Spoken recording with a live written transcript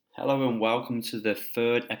Hello and welcome to the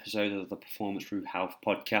third episode of the Performance Through Health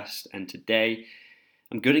podcast. And today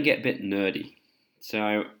I'm going to get a bit nerdy.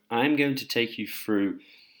 So I'm going to take you through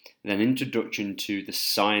an introduction to the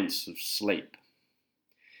science of sleep.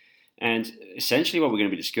 And essentially what we're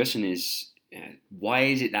going to be discussing is why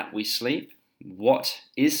is it that we sleep? What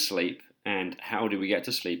is sleep? And how do we get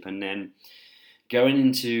to sleep? And then going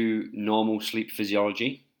into normal sleep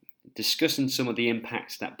physiology, discussing some of the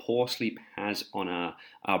impacts that poor sleep has on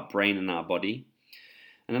our brain and our body.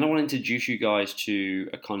 And then I want to introduce you guys to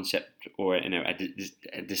a concept or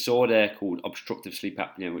a disorder called obstructive sleep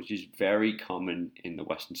apnea, which is very common in the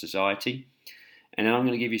Western society. And then I'm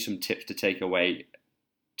going to give you some tips to take away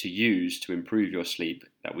to use to improve your sleep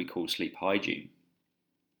that we call sleep hygiene.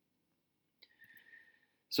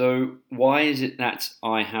 So why is it that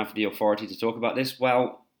I have the authority to talk about this?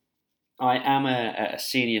 Well, I am a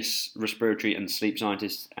senior respiratory and sleep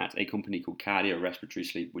scientist at a company called Cardiorespiratory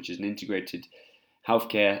Sleep, which is an integrated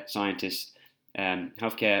healthcare scientist,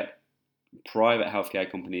 private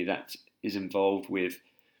healthcare company that is involved with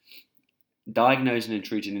diagnosing and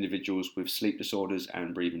treating individuals with sleep disorders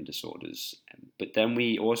and breathing disorders. But then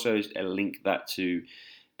we also link that to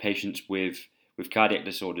patients with cardiac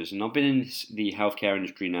disorders. And I've been in the healthcare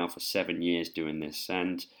industry now for 7 years doing this,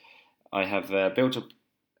 and I have built up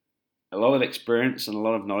a lot of experience and a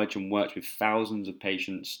lot of knowledge and worked with thousands of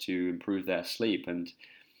patients to improve their sleep. And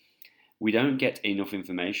we don't get enough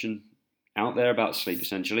information out there about sleep,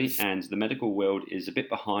 essentially, and the medical world is a bit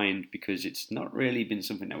behind because it's not really been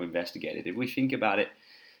something that we've investigated. If we think about it,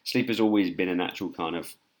 sleep has always been a natural kind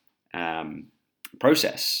of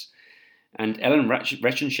process. And Alan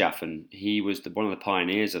Rechenschaffen, he was one of the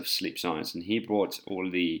pioneers of sleep science, and he brought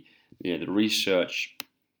all the research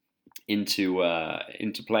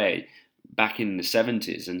into play back in the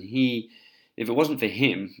 70s, and if it wasn't for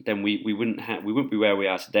him, then we wouldn't be where we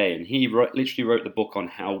are today. And he literally wrote the book on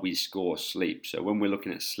how we score sleep. So when we're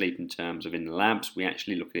looking at sleep in terms of in the labs, we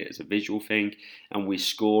actually look at it as a visual thing, and we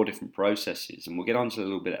score different processes. And we'll get onto a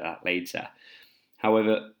little bit of that later.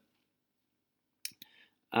 However,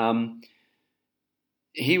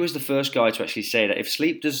 he was the first guy to actually say that if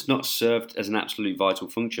sleep does not serve as an absolute vital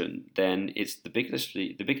function, then it's the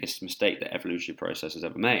biggest mistake that evolutionary process has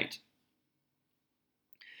ever made.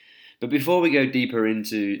 But before we go deeper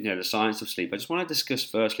into the science of sleep, I just want to discuss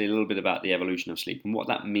firstly a little bit about the evolution of sleep and what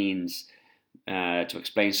that means to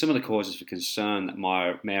explain some of the causes for concern that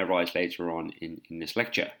may arise later on in this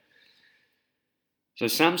lecture. So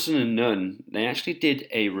Sampson and Nunn, they actually did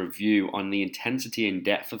a review on the intensity and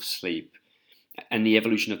depth of sleep and the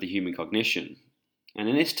evolution of the human cognition. And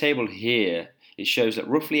in this table here, it shows that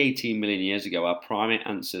roughly 18 million years ago, our primate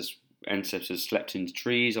ancestors slept in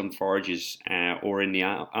trees, on forages, or in the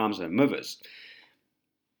arms of their mothers.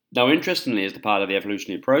 Now, interestingly, as the part of the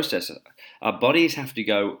evolutionary process, our bodies have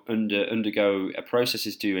to undergo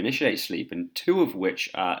processes to initiate sleep, and two of which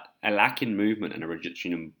are a lack in movement and a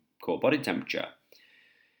reduction in core body temperature.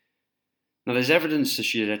 Now, there's evidence to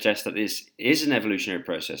suggest that this is an evolutionary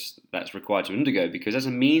process that's required to undergo, because as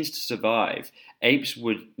a means to survive, apes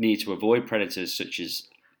would need to avoid predators such as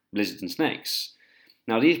lizards and snakes.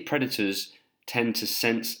 Now, these predators tend to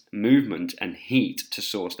sense movement and heat to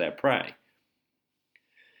source their prey.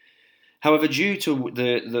 However, due to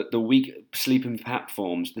the weak sleeping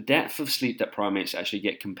platforms, the depth of sleep that primates actually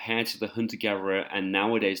get compared to the hunter-gatherer and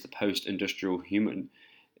nowadays the post-industrial human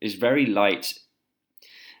is very light.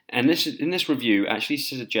 And in this review actually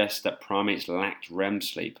suggests that primates lacked REM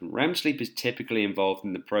sleep. And REM sleep is typically involved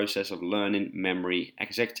in the process of learning, memory,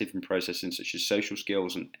 executive and processing such as social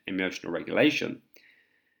skills and emotional regulation.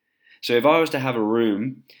 So if I was to have a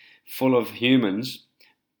room full of humans,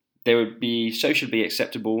 they would be socially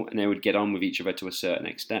acceptable and they would get on with each other to a certain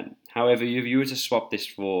extent. However, if you were to swap this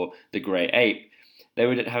for the grey ape, they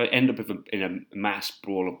would end up in a mass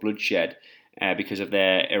brawl of bloodshed because of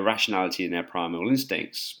their irrationality and their primal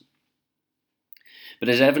instincts. But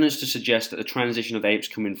there's evidence to suggest that the transition of apes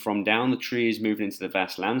coming from down the trees, moving into the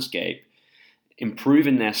vast landscape,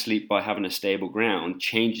 improving their sleep by having a stable ground,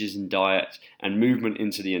 changes in diet, and movement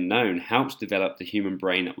into the unknown helps develop the human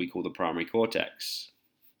brain that we call the primary cortex.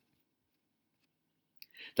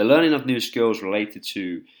 The learning of new skills related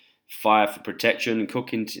to fire for protection and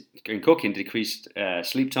cooking decreased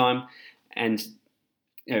sleep time, and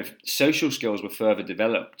social skills were further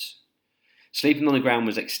developed. Sleeping on the ground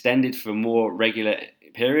was extended for more regular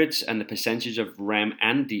periods, and the percentage of REM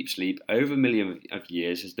and deep sleep over millions of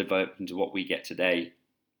years has developed into what we get today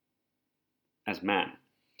as man.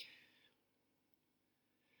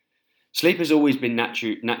 Sleep has always been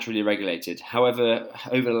naturally regulated. However,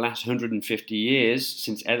 over the last 150 years,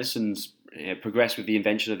 since Edison's progressed with the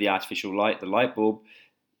invention of the artificial light, the light bulb,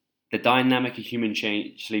 the dynamic of human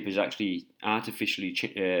sleep is actually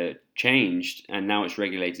artificially changed, and now it's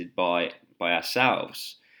regulated by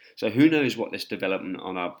ourselves. So who knows what this development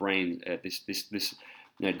on our brain, this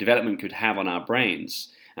development could have on our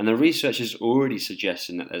brains? And the research is already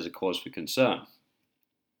suggesting that there's a cause for concern.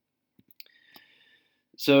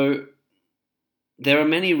 So there are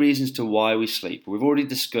many reasons to why we sleep. We've already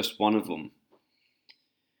discussed one of them.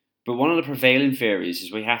 But one of the prevailing theories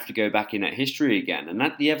is we have to go back in that history again, and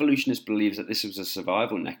that the evolutionist believes that this was a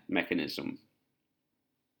survival mechanism.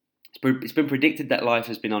 It's been predicted that life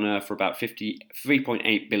has been on Earth for about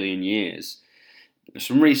 3.8 billion years.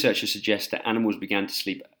 Some researchers suggest that animals began to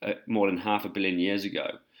sleep more than 500 million years ago.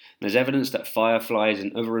 And there's evidence that fireflies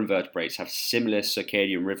and other invertebrates have similar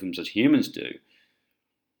circadian rhythms as humans do.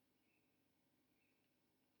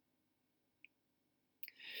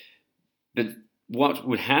 But what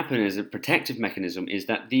would happen as a protective mechanism is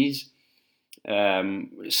that these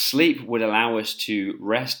sleep would allow us to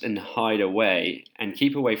rest and hide away and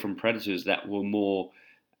keep away from predators that were more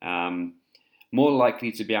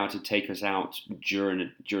likely to be able to take us out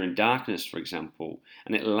during darkness, for example.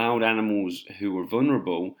 And it allowed animals who were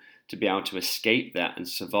vulnerable to be able to escape that and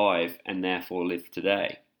survive, and therefore live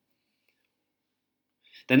today.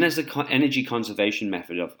 Then there's the energy conservation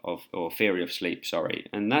method or theory of sleep,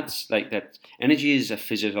 and that's like that. Energy is in a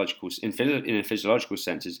physiological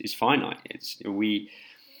sense is finite. We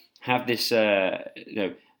have this, throughout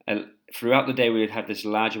the day we would have this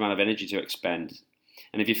large amount of energy to expend.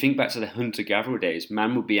 And if you think back to the hunter-gatherer days,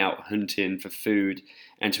 man would be out hunting for food,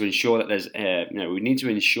 and to ensure that there's, we need to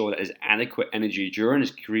ensure that there's adequate energy during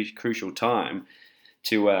this crucial time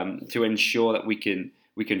to ensure that we can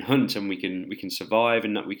hunt and we can survive,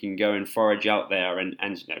 and that we can go and forage out there and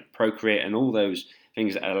procreate and all those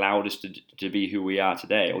things that allowed us to be who we are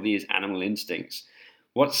today, all these animal instincts.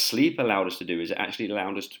 What sleep allowed us to do is it actually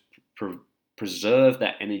allowed us to preserve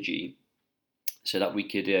that energy so that we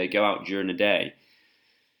could go out during the day.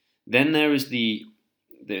 Then there is the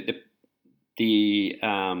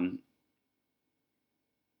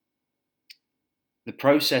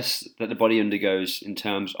process that the body undergoes in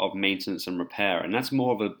terms of maintenance and repair, and that's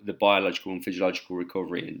more of the biological and physiological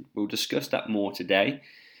recovery, and we'll discuss that more today.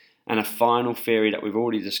 And a final theory that we've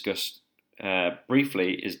already discussed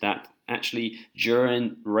briefly is that actually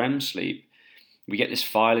during REM sleep we get this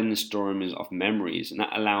filing and storing of memories, and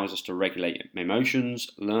that allows us to regulate emotions,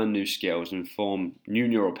 learn new skills, and form new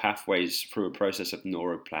neural pathways through a process of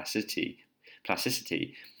neuroplasticity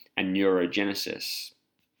and neurogenesis.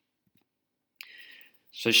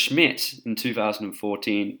 So Schmidt, in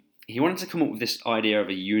 2014, he wanted to come up with this idea of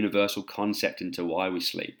a universal concept into why we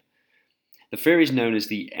sleep. The theory is known as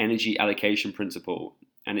the energy allocation principle,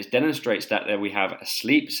 and it demonstrates that we have a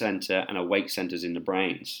sleep center and awake centers in the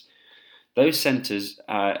brains. Those centers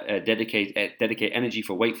dedicate energy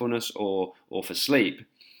for wakefulness or for sleep,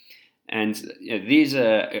 and these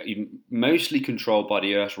are mostly controlled by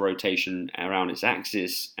the Earth's rotation around its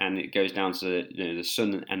axis, and it goes down to the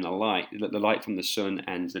sun and the light from the sun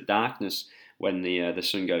and the darkness when the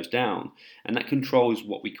sun goes down, and that controls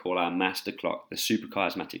what we call our master clock, the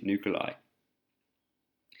suprachiasmatic nuclei.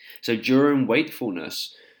 So during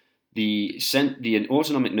wakefulness, the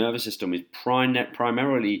autonomic nervous system is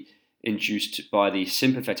primarily induced by the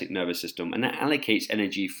sympathetic nervous system, and that allocates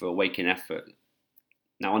energy for waking effort.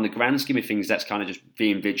 Now, on the grand scheme of things, that's kind of just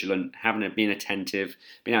being vigilant, being attentive,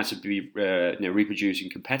 being able to be reproducing,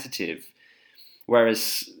 competitive.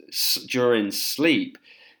 Whereas during sleep,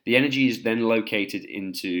 the energy is then located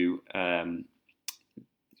into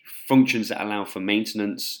functions that allow for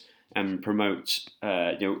maintenance and promote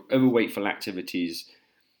other wakeful activities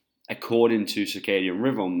according to circadian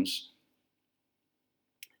rhythms,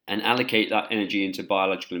 and allocate that energy into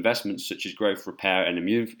biological investments such as growth, repair, and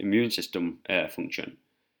immune system function.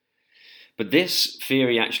 But this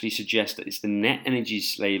theory actually suggests that it's the net energy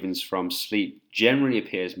savings from sleep generally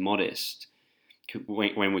appears modest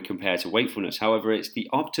when we compare to wakefulness. However, it's the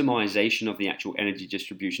optimization of the actual energy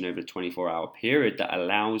distribution over a 24-hour period that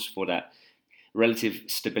allows for that relative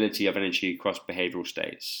stability of energy across behavioral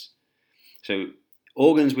states. So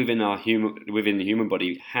organs within the human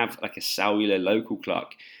body have like a cellular local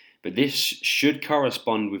clock, but this should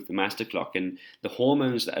correspond with the master clock, and the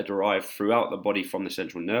hormones that are derived throughout the body from the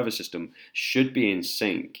central nervous system should be in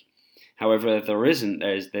sync. However, if there isn't,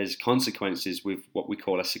 there's consequences with what we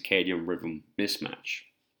call a circadian rhythm mismatch.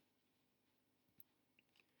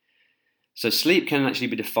 So sleep can actually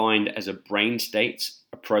be defined as a brain state,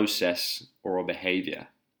 a process, or a behavior.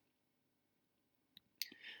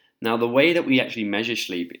 Now, the way that we actually measure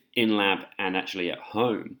sleep in lab and actually at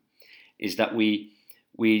home is that we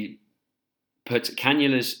put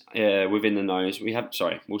cannulas within the nose.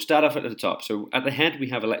 We'll start off at the top. So at the head, we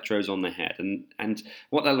have electrodes on the head. And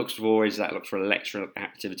what that looks for is that looks for electrical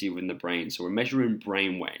activity within the brain. So we're measuring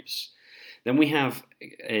brain waves. Then we have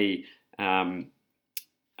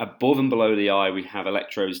above and below the eye, we have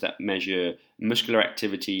electrodes that measure muscular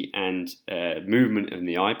activity and movement in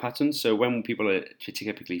the eye patterns. So when people are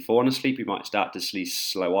typically falling asleep, you might start to see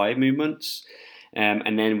slow eye movements.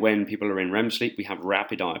 And then when people are in REM sleep, we have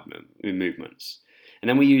rapid eye movements. And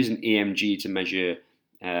then we use an EMG to measure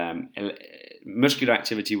muscular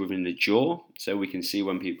activity within the jaw. So we can see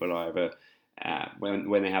when people are either,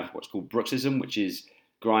 when they have what's called bruxism, which is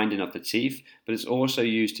grinding of the teeth. But it's also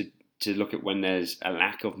used to look at when there's a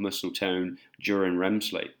lack of muscle tone during REM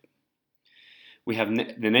sleep. We have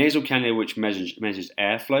the nasal cannula, which measures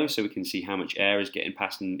airflow, so we can see how much air is getting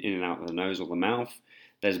passed in and out of the nose or the mouth.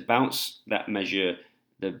 There's bouts that measure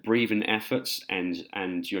the breathing efforts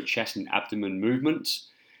and your chest and abdomen movements.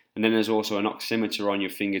 And then there's also an oximeter on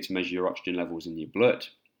your finger to measure your oxygen levels in your blood.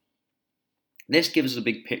 This gives us a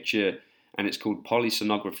big picture, and it's called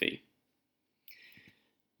polysomnography.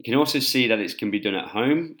 You can also see that it can be done at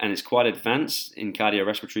home, and it's quite advanced. In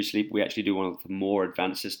cardiorespiratory sleep, we actually do one of the more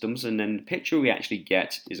advanced systems, and then the picture we actually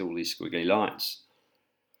get is all these squiggly lines.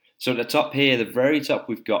 So at the top here, the very top,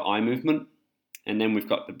 we've got eye movement, and then we've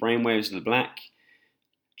got the brain waves of the black,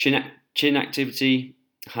 chin activity,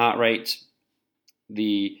 heart rate,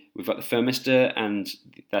 we've got the thermistor, and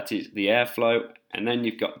that is the airflow, and then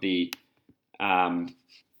you've got the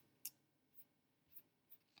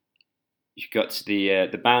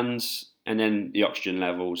bands, and then the oxygen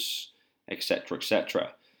levels, etc.,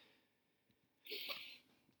 etc.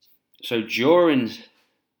 So during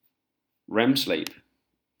REM sleep,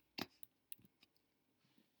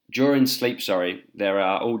 there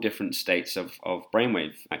are all different states of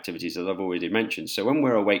brainwave activities, as I've already mentioned. So when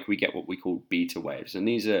we're awake, we get what we call beta waves, and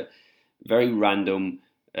these are very random,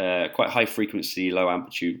 quite high frequency, low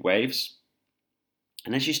amplitude waves.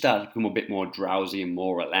 And as you start to become a bit more drowsy and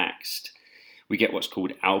more relaxed, we get what's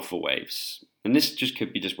called alpha waves. And this just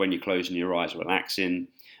could be just when you're closing your eyes, relaxing,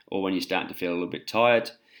 or when you're starting to feel a little bit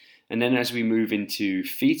tired. And then as we move into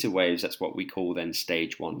theta waves, that's what we call then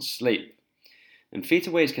stage 1 sleep. And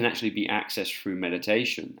theta waves can actually be accessed through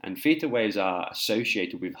meditation. And theta waves are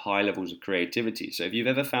associated with high levels of creativity. So if you've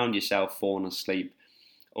ever found yourself falling asleep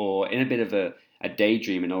or in a bit of a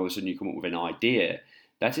daydream, and all of a sudden you come up with an idea,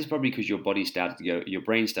 that is probably because your brain started to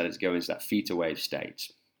go into that theta wave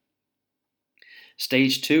state.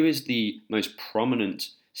 Stage 2 is the most prominent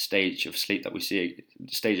stage of sleep that we see,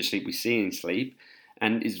 in sleep,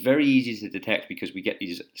 and it's very easy to detect because we get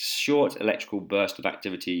these short electrical bursts of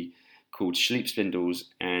activity called sleep spindles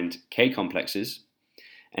and K complexes.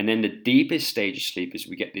 And then the deepest stage of sleep is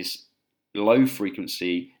we get this low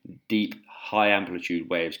frequency, deep, high amplitude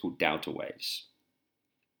waves called delta waves.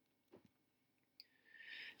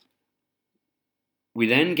 We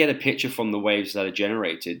then get a picture from the waves that are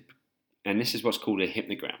generated, and this is what's called a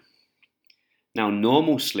hypnogram. Now,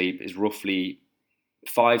 normal sleep is roughly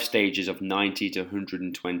 5 stages of 90 to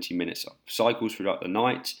 120 minutes of cycles throughout the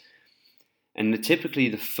night. And typically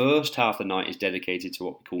the first half of the night is dedicated to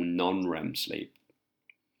what we call non-REM sleep.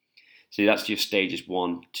 So that's your stages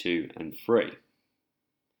 1, 2, and 3.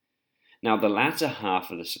 Now the latter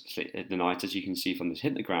half of the night, as you can see from this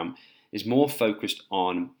hypnogram, is more focused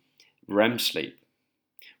on REM sleep,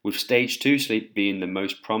 with stage 2 sleep being the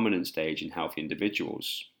most prominent stage in healthy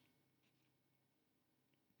individuals.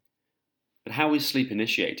 But how is sleep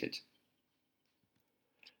initiated?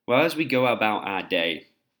 Well, as we go about our day,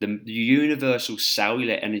 the universal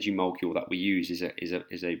cellular energy molecule that we use is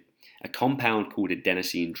a compound called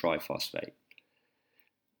adenosine triphosphate.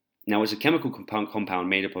 Now, it's a chemical compound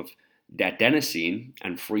made up of adenosine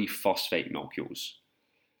and 3 phosphate molecules.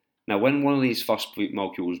 Now, when one of these phosphate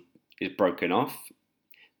molecules is broken off,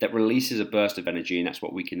 that releases a burst of energy, and that's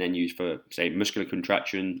what we can then use for, say, muscular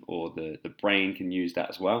contraction, or the brain can use that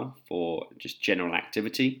as well for just general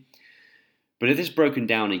activity. But if it's broken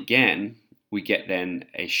down again, we get then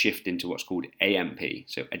a shift into what's called AMP,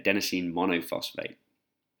 so adenosine monophosphate.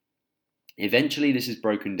 Eventually, this is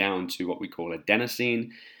broken down to what we call adenosine.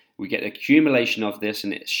 We get accumulation of this,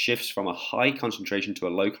 and it shifts from a high concentration to a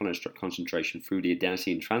low concentration through the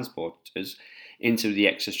adenosine transporters into the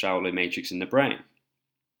extracellular matrix in the brain.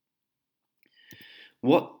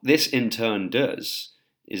 What this in turn does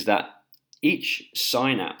is that each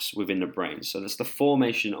synapse within the brain, so that's the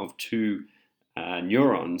formation of 2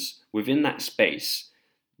 neurons, within that space,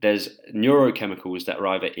 there's neurochemicals that are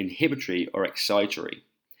either inhibitory or excitatory.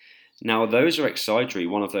 Now, those are excitatory.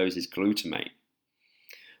 One of those is glutamate.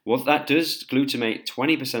 What that does, glutamate,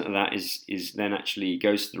 20% of that is then actually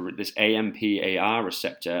goes through this AMPAR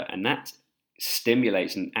receptor, and that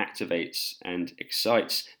stimulates and activates and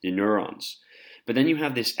excites the neurons. But then you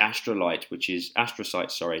have this astrocyte, which is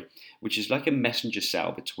like a messenger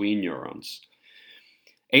cell between neurons.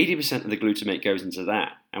 80% of the glutamate goes into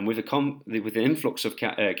that, and with an influx of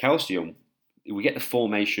calcium, we get the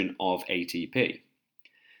formation of ATP.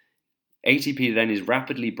 ATP then is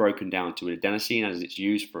rapidly broken down to adenosine as it's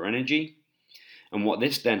used for energy. And what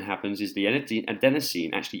this then happens is the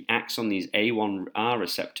adenosine actually acts on these A1R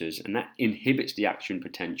receptors, and that inhibits the action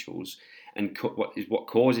potentials and what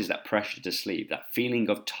causes that pressure to sleep, that feeling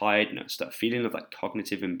of tiredness, that feeling of that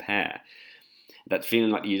cognitive impair, that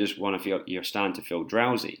feeling like you just want to feel, you're starting to feel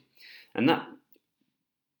drowsy. And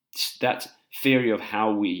that theory of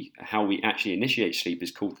how we actually initiate sleep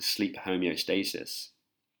is called the sleep homeostasis.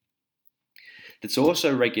 That's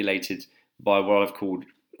also regulated by what I've called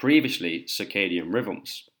previously circadian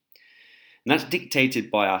rhythms. And that's dictated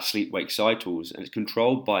by our sleep-wake cycles, and it's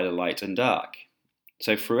controlled by the light and dark.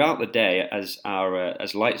 So throughout the day, as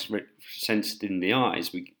light's sensed in the eyes,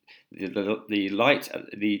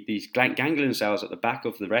 these ganglion cells at the back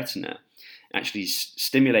of the retina actually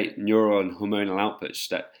stimulate neuron hormonal outputs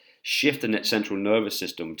that shift the central nervous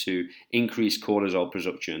system to increase cortisol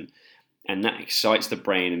production, and that excites the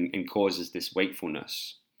brain and causes this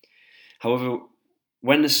wakefulness. However,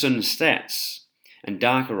 when the sun sets and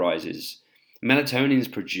dark arises, melatonin is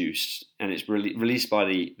produced, and it's released by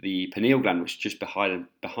the pineal gland, which is just behind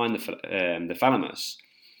the thalamus,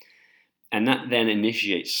 and that then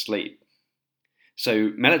initiates sleep.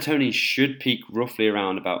 So melatonin should peak roughly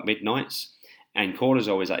around about midnight, and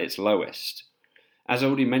cortisol is at its lowest. As I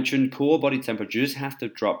already mentioned, core body temperatures have to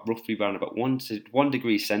drop roughly around about 1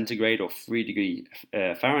 degree centigrade or 3 degree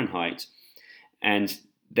Fahrenheit, and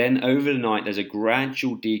then over the night there's a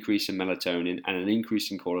gradual decrease in melatonin and an increase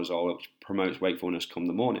in cortisol, which promotes wakefulness come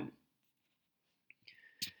the morning.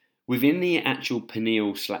 Within the actual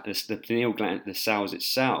pineal gland, the cells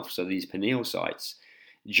itself, so these pineal sites,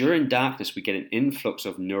 during darkness we get an influx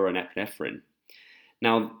of neuroepinephrine.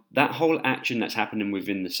 Now, that whole action that's happening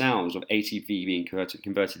within the cells of ATP being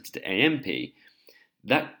converted to AMP,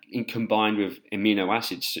 that combined with amino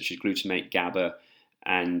acids such as glutamate, GABA,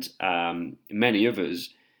 and many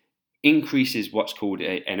others, increases what's called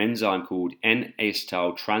an enzyme called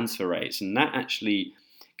N-acetyltransferase, and that actually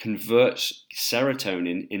converts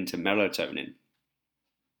serotonin into melatonin. And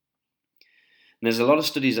there's a lot of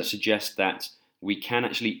studies that suggest that we can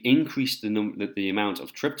actually increase the amount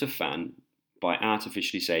of tryptophan by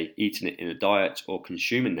artificially, say, eating it in a diet or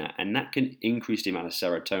consuming that, and that can increase the amount of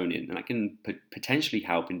serotonin, and that can potentially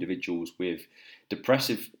help individuals with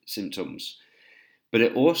depressive symptoms. But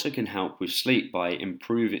it also can help with sleep by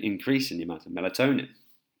increasing the amount of melatonin.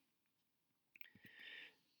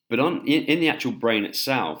 But in the actual brain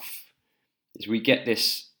itself, is we get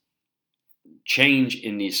this change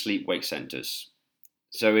in these sleep-wake centers.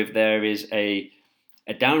 So if there is a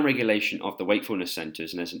downregulation of the wakefulness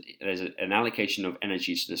centers, and there's an allocation of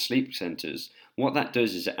energy to the sleep centers, what that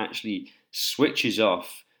does is it actually switches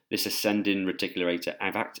off this ascending reticular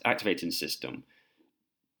activating system.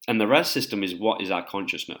 And the RAS system is what is our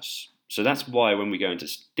consciousness. So that's why when we go into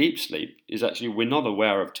deep sleep, is actually we're not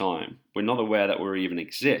aware of time. We're not aware that we even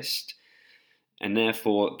exist. And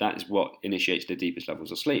therefore, that is what initiates the deepest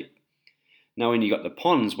levels of sleep. Now, when you got the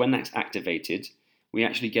pons, when that's activated, we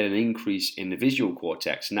actually get an increase in the visual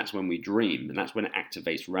cortex, and that's when we dream, and that's when it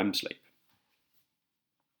activates REM sleep.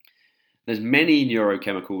 There's many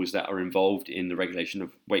neurochemicals that are involved in the regulation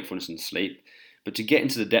of wakefulness and sleep, but to get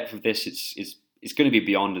into the depth of this, it's going to be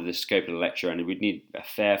beyond the scope of the lecture, and we'd need a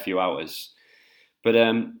fair few hours. But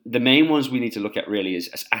the main ones we need to look at really is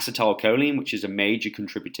acetylcholine, which is a major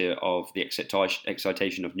contributor of the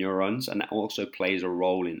excitation of neurons, and that also plays a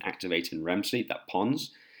role in activating REM sleep, that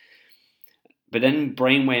pons. But then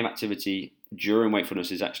brainwave activity during wakefulness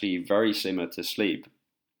is actually very similar to sleep.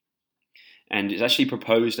 And it's actually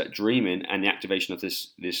proposed that dreaming and the activation of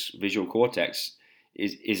this visual cortex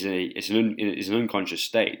is an unconscious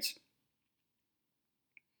state.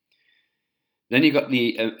 Then you've got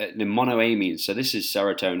the monoamines. So this is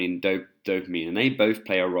serotonin, dopamine, and they both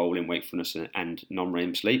play a role in wakefulness and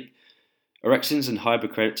non-REM sleep. Orexins and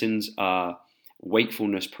hypercretins are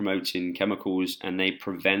wakefulness promoting chemicals, and they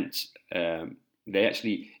they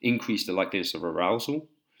actually increase the likeliness of arousal.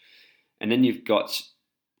 And then you've got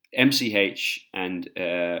MCH and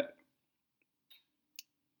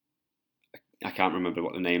I can't remember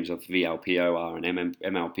what the names of VLPO are and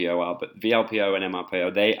MLPO are, but VLPO and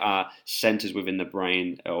MLPO, they are centers within the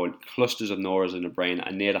brain or clusters of neurons in the brain that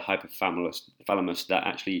are near the hypothalamus that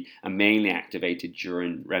actually are mainly activated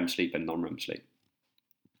during REM sleep and non-REM sleep.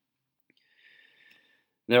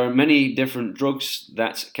 There are many different drugs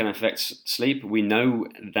that can affect sleep. We know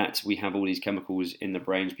that we have all these chemicals in the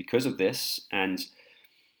brains because of this, and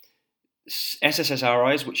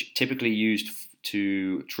SSRIs, which typically used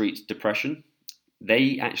to treat depression,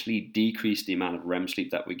 they actually decrease the amount of REM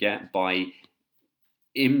sleep that we get by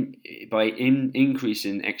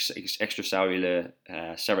increasing extracellular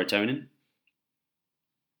serotonin.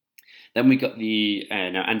 Then we got the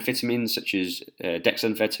amphetamines such as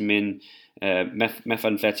dexamphetamine,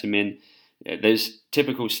 methamphetamine. There's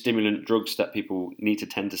typical stimulant drugs that people need to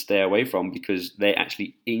tend to stay away from because they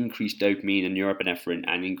actually increase dopamine and norepinephrine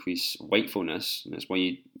and increase wakefulness. And that's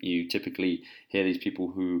why you typically hear these people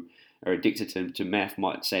who are addicted to meth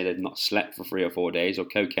might say they've not slept for 3 or 4 days, or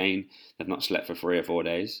cocaine, they've not slept for 3 or 4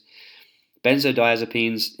 days.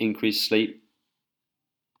 Benzodiazepines increase sleep.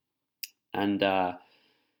 And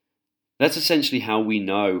that's essentially how we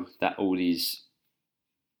know that all these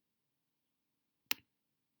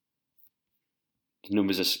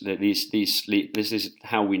numbers are these sleep. This is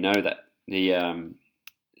how we know that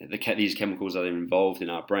these chemicals are involved in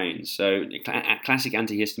our brains. So classic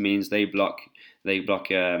antihistamines, they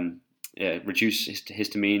reduce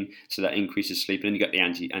histamine, so that increases sleep, and then you get the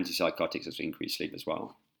antipsychotics that increase sleep as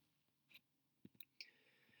well.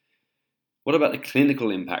 What about the clinical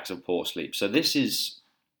impacts of poor sleep? So this is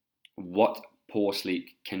what poor sleep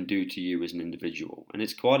can do to you as an individual, and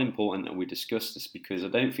it's quite important that we discuss this because I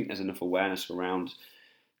don't think there's enough awareness around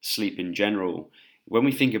sleep in general. When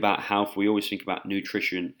we think about health, we always think about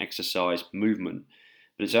nutrition, exercise, movement,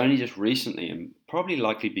 but it's only just recently, and probably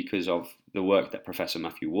likely because of the work that Professor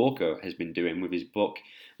Matthew Walker has been doing with his book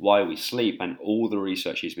Why We Sleep and all the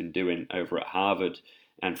research he's been doing over at Harvard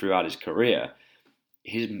and throughout his career,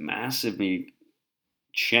 he's massively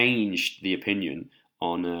changed the opinion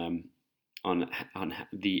on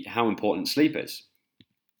how important sleep is.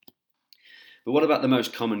 But what about the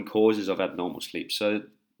most common causes of abnormal sleep? So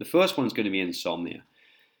the first one is going to be insomnia.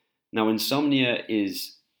 Now, insomnia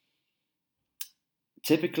is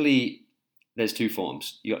typically, there's two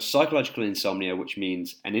forms. You've got psychological insomnia, which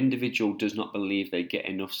means an individual does not believe they get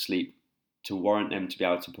enough sleep to warrant them to be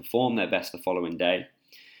able to perform their best the following day.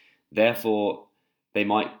 Therefore, they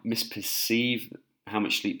might misperceive how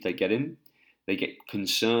much sleep they're getting. They get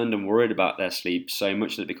concerned and worried about their sleep so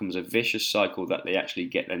much that it becomes a vicious cycle that they actually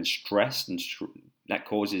get then stressed, and that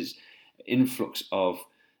causes influx of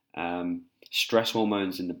stress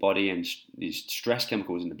hormones in the body and these stress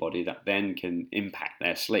chemicals in the body that then can impact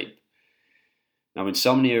their sleep. Now,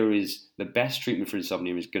 the best treatment for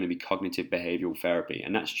insomnia is going to be cognitive behavioral therapy,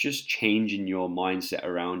 and that's just changing your mindset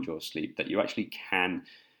around your sleep, that you actually can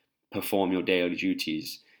perform your daily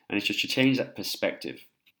duties, and it's just to change that perspective.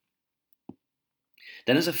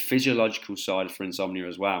 Then there's a physiological side for insomnia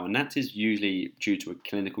as well, and that is usually due to a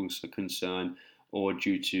clinical concern or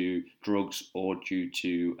due to drugs or due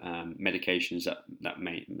to medications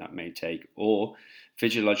that may take, or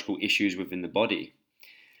physiological issues within the body.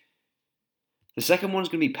 The second one is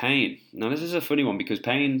going to be pain. Now, this is a funny one because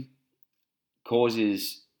pain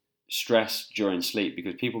causes stress during sleep,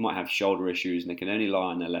 because people might have shoulder issues and they can only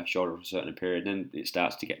lie on their left shoulder for a certain period, then it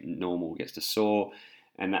starts to get normal, gets to sore,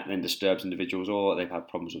 and that then disturbs individuals, or they've had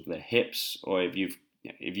problems with their hips, or if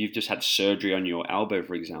you've just had surgery on your elbow,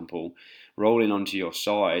 for example, rolling onto your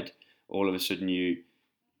side, all of a sudden you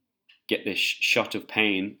get this shot of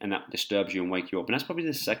pain and that disturbs you and wake you up. And that's probably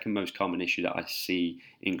the second most common issue that I see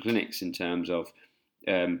in clinics in terms of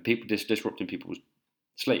people disrupting people's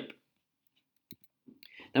sleep.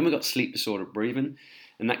 Then we've got sleep disordered breathing,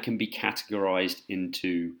 and that can be categorized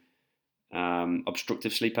into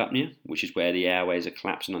obstructive sleep apnea, which is where the airways are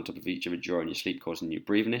collapsing on top of each other during your sleep, causing you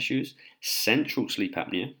breathing issues. Central sleep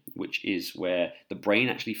apnea, which is where the brain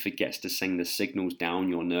actually forgets to send the signals down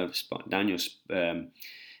your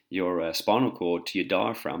your spinal cord to your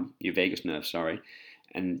diaphragm, your vagus nerve,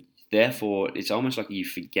 and therefore it's almost like you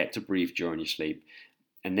forget to breathe during your sleep.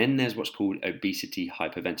 And then there's what's called obesity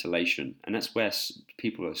hyperventilation, and that's where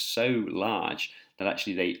people are so large that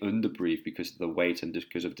actually they underbreathe because of the weight and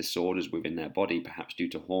because of disorders within their body, perhaps due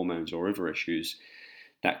to hormones or other issues,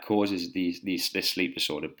 that causes this sleep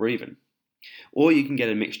disordered breathing. Or you can get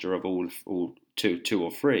a mixture of all two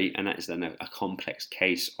or three, and that is then a complex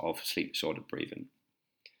case of sleep disordered breathing.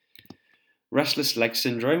 Restless leg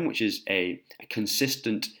syndrome, which is a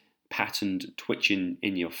consistent patterned twitching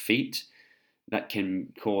in your feet. that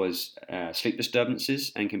can cause sleep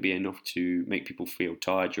disturbances and can be enough to make people feel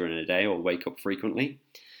tired during the day or wake up frequently.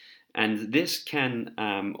 And this can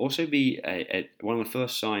also be one of the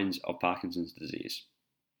first signs of Parkinson's disease.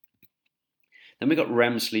 Then we've got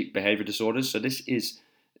REM sleep behavior disorders. So this is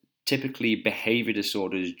typically behavior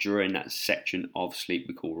disorders during that section of sleep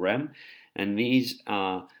we call REM. And these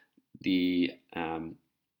are the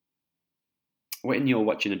when you're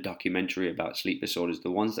watching a documentary about sleep disorders, the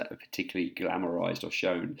ones that are particularly glamorized or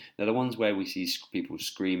shown, they're the ones where we see people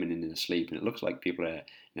screaming in their sleep, and it looks like people are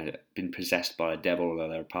been possessed by a devil, or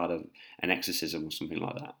they're part of an exorcism or something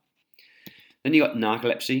like that. Then you got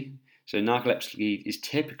narcolepsy. So narcolepsy is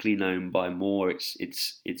typically known by more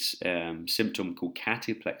its symptom called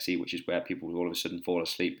cataplexy, which is where people all of a sudden fall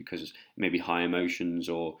asleep because of maybe high emotions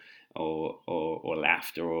or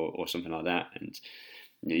laughter or something like that. And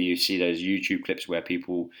you see those YouTube clips where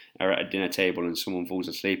people are at a dinner table and someone falls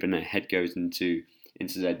asleep and their head goes into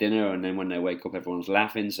their dinner, and then when they wake up everyone's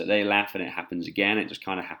laughing, so they laugh and it happens again. It just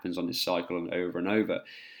kind of happens on this cycle and over.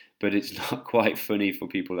 But it's not quite funny for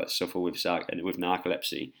people that suffer with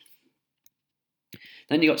narcolepsy.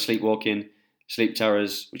 Then you got sleepwalking, sleep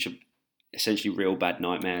terrors, which are essentially real bad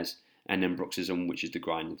nightmares, and then bruxism, which is the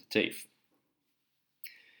grinding of the teeth.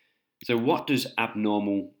 So what does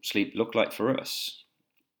abnormal sleep look like for us?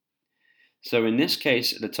 So in this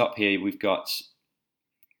case, at the top here, we've got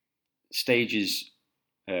stages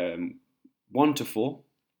 1 to 4,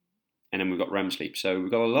 and then we've got REM sleep. So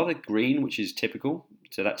we've got a lot of green, which is typical,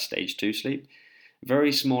 so that's stage 2 sleep.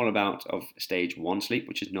 Very small amount of stage 1 sleep,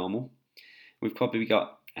 which is normal. We've probably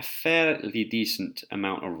got a fairly decent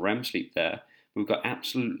amount of REM sleep there. We've got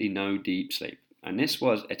absolutely no deep sleep. And this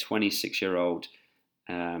was a 26-year-old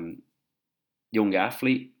young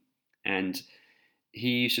athlete, and he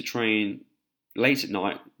used to train late at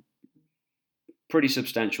night, pretty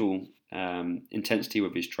substantial intensity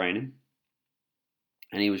with his training,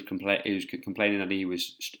 and he was complaining that he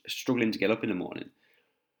was struggling to get up in the morning.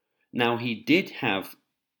 Now, he did have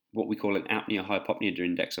what we call an apnea-hypopnea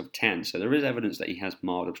index of 10, so there is evidence that he has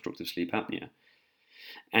mild obstructive sleep apnea.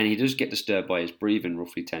 And he does get disturbed by his breathing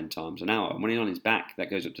roughly 10 times an hour. And when he's on his back, that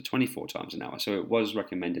goes up to 24 times an hour. So it was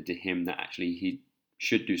recommended to him that actually he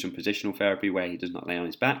should do some positional therapy where he does not lay on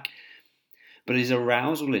his back. But his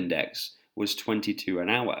arousal index was 22 an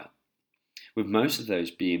hour, with most of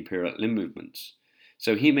those being pirouette limb movements.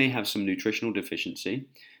 So he may have some nutritional deficiency,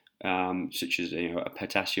 such as a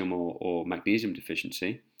potassium or magnesium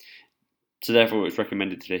deficiency. So therefore, it's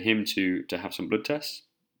recommended to him to have some blood tests.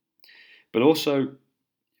 But also,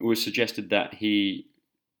 it was suggested that he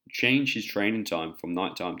change his training time from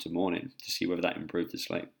nighttime to morning to see whether that improved his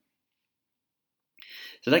sleep.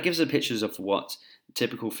 So that gives us pictures of what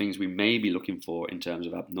typical things we may be looking for in terms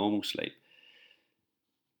of abnormal sleep.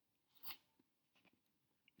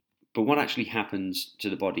 But what actually happens to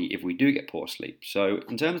the body if we do get poor sleep? So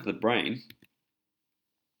in terms of the brain,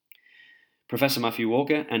 Professor Matthew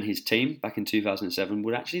Walker and his team back in 2007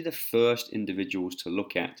 were actually the first individuals to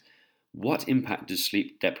look at what impact does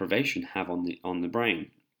sleep deprivation have on the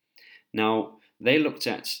brain. Now, they looked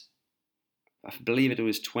at, I believe it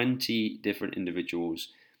was 20 different individuals,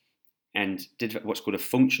 and did what's called a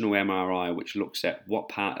functional MRI, which looks at what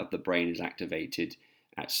part of the brain is activated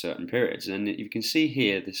at certain periods. And you can see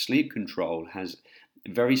here the sleep control has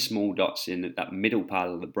very small dots in that middle part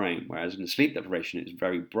of the brain, whereas in the sleep deprivation it's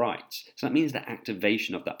very bright. So that means the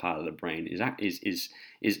activation of that part of the brain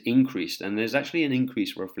is increased, and there's actually an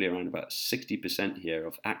increase roughly around about 60% here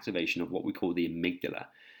of activation of what we call the amygdala.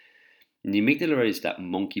 And the amygdala is that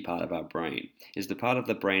monkey part of our brain. It's the part of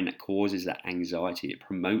the brain that causes that anxiety. It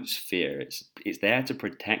promotes fear. It's there to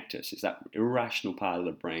protect us. It's that irrational part of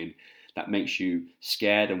the brain that makes you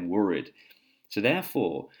scared and worried. So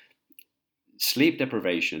therefore, sleep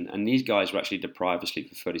deprivation, and these guys were actually deprived of sleep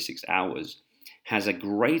for 36 hours, has a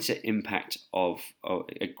greater impact of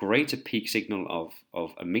a greater peak signal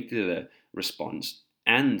of amygdala response,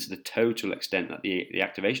 and the total extent that the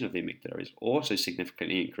activation of the amygdala is also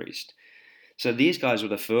significantly increased. So these guys were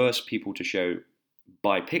the first people to show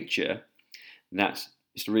by picture that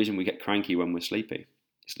it's the reason we get cranky when we're sleepy.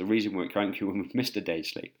 It's the reason we're cranky when we've missed a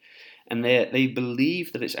day's sleep. And they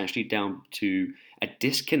believe that it's actually down to a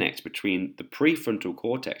disconnect between the prefrontal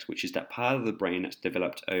cortex, which is that part of the brain that's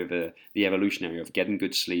developed over the evolutionary of getting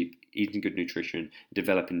good sleep, eating good nutrition,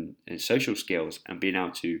 developing social skills, and being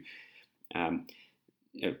able to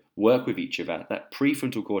work with each other. That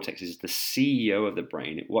prefrontal cortex is the CEO of the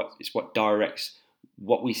brain. It's what directs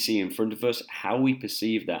what we see in front of us, how we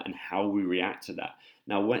perceive that, and how we react to that.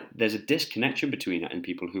 Now, when there's a disconnection between that and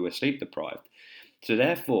people who are sleep deprived, so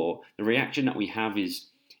therefore the reaction that we have is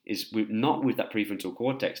is not with that prefrontal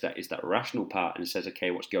cortex that is that rational part and says, okay,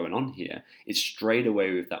 what's going on here? It's straight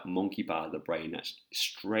away with that monkey part of the brain that's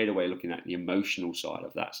straight away looking at the emotional side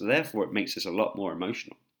of that. So therefore, it makes us a lot more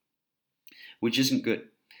emotional, which isn't good.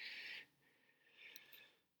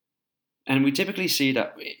 And we typically see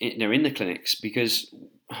that in the clinics, because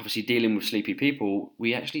obviously dealing with sleepy people,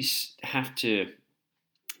 we actually have to,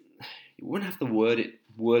 you wouldn't have to word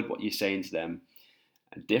what you're saying to them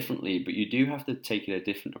differently, but you do have to take a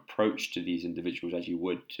different approach to these individuals as you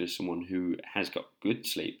would to someone who has got good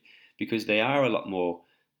sleep, because they are a lot more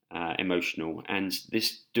emotional, and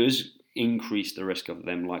this does increase the risk of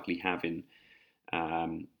them likely having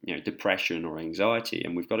depression or anxiety,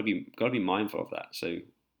 and we've got to be mindful of that. So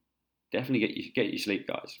definitely get your sleep,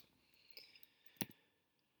 guys.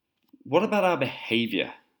 What about our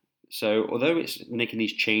behavior? So although it's making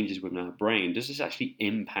these changes within our brain, does this actually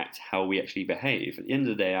impact how we actually behave? At the end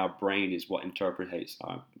of the day, our brain is what interprets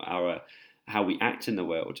our how we act in the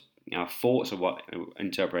world. Our thoughts are what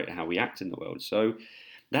interpret how we act in the world. So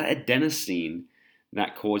that adenosine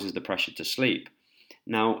that causes the pressure to sleep.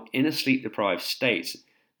 Now, in a sleep-deprived state,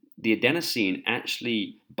 the adenosine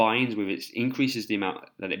actually increases the amount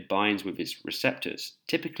that it binds with its receptors,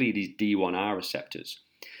 typically these D1R receptors.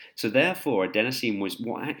 So therefore, adenosine was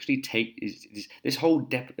what actually this whole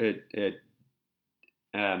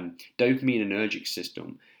dopaminergic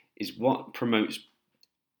system is what promotes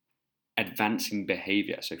advancing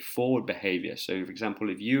behavior, so forward behavior. So, for example,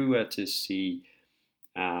 if you were to see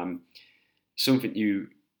something you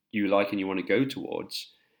like and you want to go towards,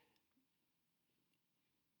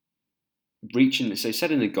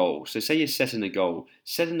 setting a goal. So say you're setting a goal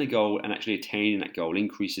and actually attaining that goal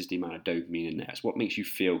increases the amount of dopamine in there. It's what makes you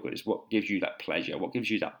feel good. It's what gives you that pleasure, what gives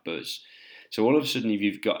you that buzz. So all of a sudden, if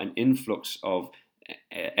you've got an influx of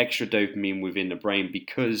extra dopamine within the brain,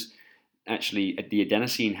 because actually the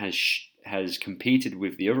adenosine has competed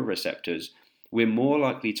with the other receptors, we're more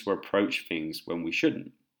likely to approach things when we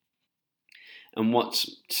shouldn't. And what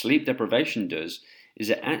sleep deprivation does is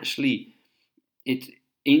it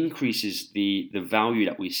increases the value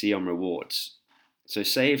that we see on rewards. So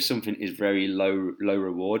say if something is very low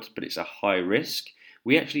reward, but it's a high risk,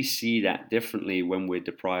 we actually see that differently when we're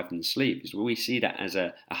deprived in sleep. Is where we see that as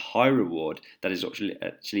a high reward that is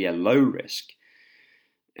actually a low risk.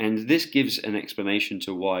 And this gives an explanation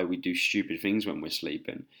to why we do stupid things when we're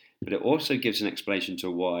sleeping, but it also gives an explanation to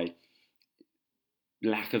why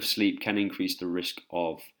lack of sleep can increase the risk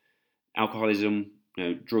of alcoholism,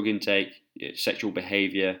 drug intake, sexual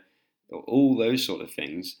behavior, all those sort of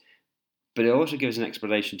things. But it also gives an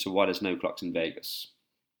explanation to why there's no clocks in Vegas.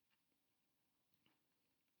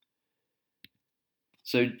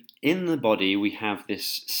 So in the body, we have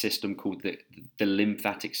this system called the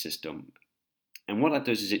lymphatic system. And what that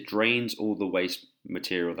does is it drains all the waste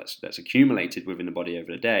material that's accumulated within the body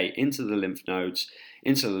over the day into the lymph nodes,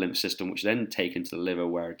 into the lymph system, which then taken to the liver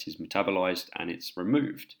where it is metabolized and it's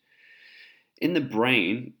removed. In the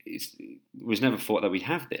brain, it was never thought that we'd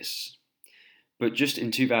have this. But just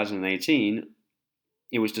in 2018,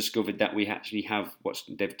 it was discovered that we actually have what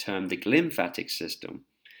they've termed the glymphatic system.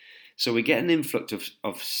 So we get an influx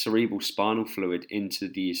of cerebral spinal fluid into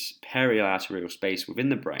this periarterial space within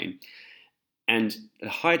the brain. And the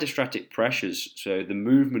hydrostatic pressures, so the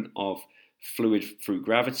movement of fluid through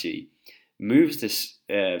gravity, moves this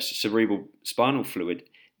cerebral spinal fluid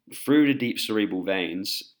through the deep cerebral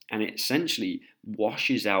veins, and it essentially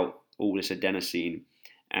washes out all this adenosine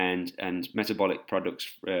and metabolic products,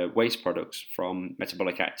 waste products from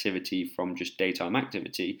metabolic activity, from just daytime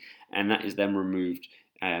activity, and that is then removed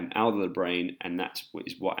out of the brain, and that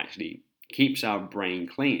is what actually keeps our brain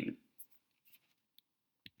clean.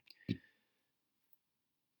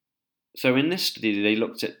 So in this study, they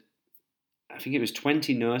looked at, I think it was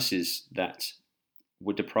 20 nurses that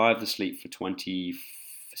were deprived of sleep for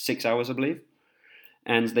 26 hours, I believe.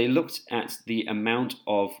 And they looked at the amount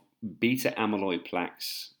of beta amyloid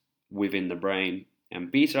plaques within the brain.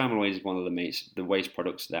 And beta amyloid is one of the waste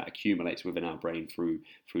products that accumulates within our brain through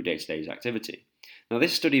day-to-day activity. Now,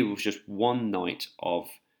 this study was just one night of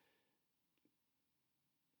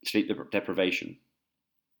sleep deprivation.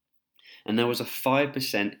 And there was a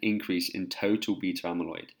 5% increase in total beta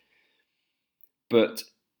amyloid. But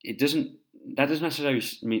that doesn't necessarily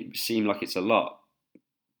seem like it's a lot.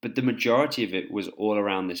 But the majority of it was all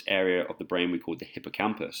around this area of the brain we call the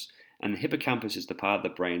hippocampus. And the hippocampus is the part of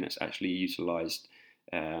the brain that's actually utilized,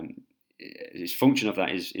 its function of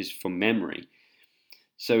that is for memory.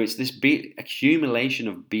 So it's this accumulation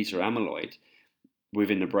of beta amyloid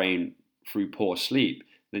within the brain through poor sleep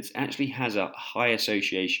that actually has a high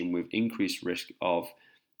association with increased risk of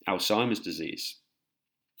Alzheimer's disease.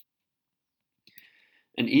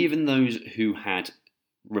 And even those who had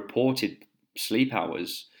reported sleep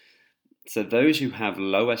hours, so those who have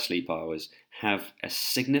lower sleep hours have a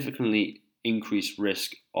significantly increased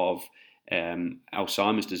risk of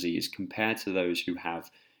Alzheimer's disease compared to those who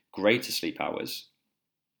have greater sleep hours.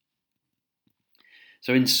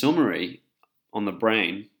 So in summary, on the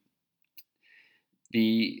brain,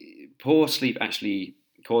 the poor sleep actually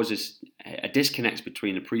causes a disconnect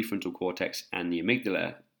between the prefrontal cortex and the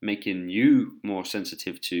amygdala, making you more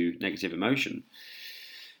sensitive to negative emotion.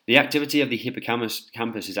 The activity of the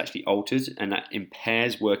hippocampus is actually altered, and that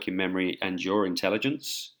impairs working memory and your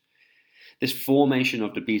intelligence. This formation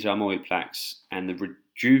of the beta amyloid plaques and the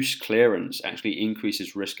reduced clearance actually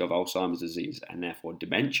increases risk of Alzheimer's disease and therefore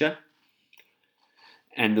dementia.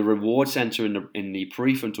 And the reward center in the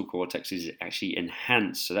prefrontal cortex is actually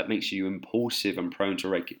enhanced, so that makes you impulsive and prone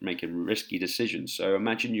to making risky decisions. So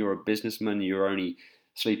imagine you're a businessman, you're only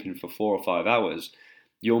sleeping for 4 or 5 hours.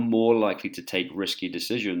 You're more likely to take risky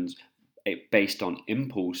decisions based on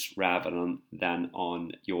impulse rather than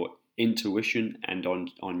on your intuition and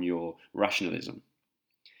on your rationalism.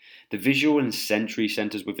 The visual and sensory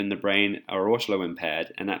centers within the brain are also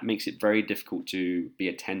impaired, and that makes it very difficult to be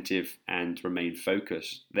attentive and remain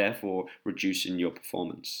focused, therefore reducing your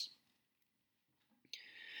performance.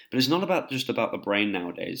 But it's not just about the brain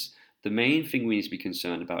nowadays. The main thing we need to be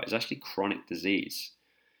concerned about is actually chronic disease.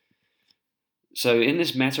 So in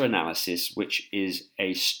this meta-analysis, which is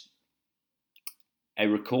a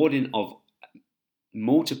recording of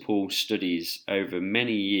multiple studies over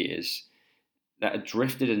many years that are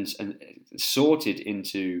drifted and sorted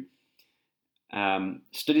into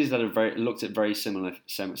studies that are looked at very similar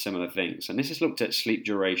things. And this has looked at sleep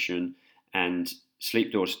duration and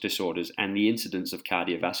sleep disorders and the incidence of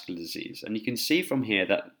cardiovascular disease. And you can see from here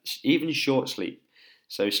that even short sleep,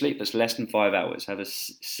 so sleep that's less than 5 hours, have a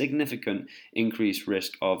significant increased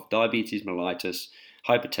risk of diabetes mellitus,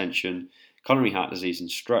 hypertension, coronary heart disease, and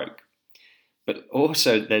stroke. But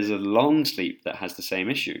also there's a long sleep that has the same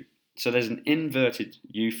issue. So there's an inverted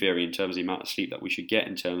U theory in terms of the amount of sleep that we should get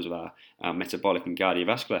in terms of our metabolic and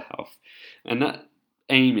cardiovascular health. And that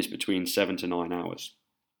aim is between 7 to 9 hours.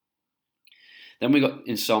 Then we've got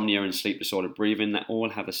insomnia and sleep disordered breathing that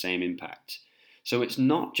all have the same impact. So it's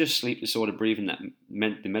not just sleep disordered breathing that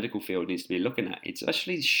the medical field needs to be looking at. It's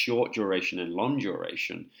actually short duration and long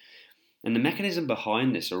duration. And the mechanism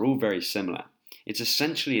behind this are all very similar. It's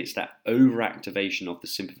that overactivation of the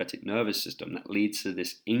sympathetic nervous system that leads to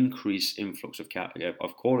this increased influx of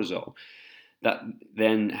cortisol that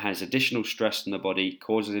then has additional stress in the body,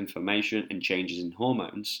 causes inflammation and changes in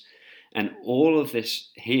hormones. And all of this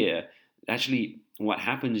here, actually what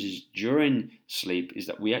happens is during sleep is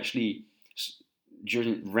that we actually,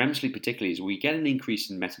 during REM sleep particularly, is we get an increase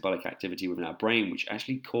in metabolic activity within our brain, which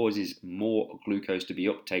actually causes more glucose to be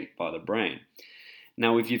uptaken by the brain.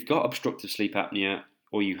 Now, if you've got obstructive sleep apnea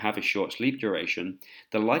or you have a short sleep duration,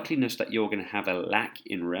 the likeliness that you're going to have a lack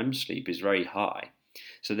in REM sleep is very high.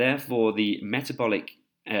 So therefore, the metabolic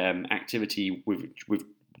activity with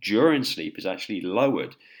during sleep is actually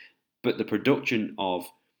lowered, but the production of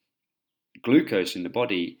glucose in the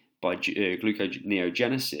body by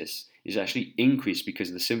gluconeogenesis is actually increased because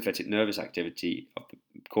of the sympathetic nervous activity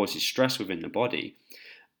causes stress within the body.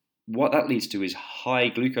 What that leads to is high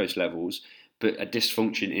glucose levels, but a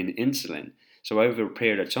dysfunction in insulin. So over a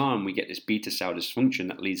period of time, we get this beta cell dysfunction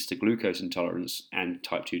that leads to glucose intolerance and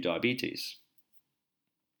type 2 diabetes.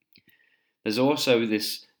 There's also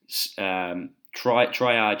this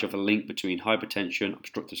triage of a link between hypertension,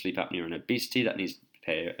 obstructive sleep apnea, and obesity that needs to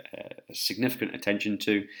pay significant attention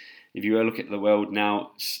to. If you look at the world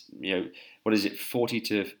now, 40%,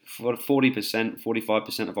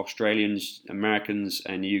 45% of Australians, Americans,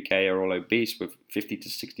 and the UK are all obese, with 50 to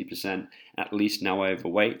 60% at least now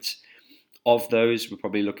overweight. Of those, we're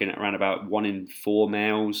probably looking at around about 1 in 4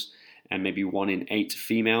 males and maybe 1 in 8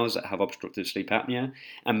 females that have obstructive sleep apnea.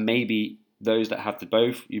 And maybe those that have the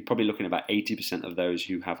both, you're probably looking at about 80% of those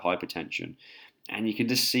who have hypertension. And you can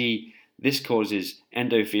just see this causes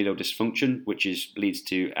endothelial dysfunction, which leads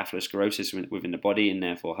to atherosclerosis within the body and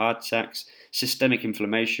therefore heart attacks, systemic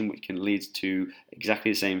inflammation, which can lead to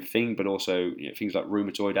exactly the same thing, but also things like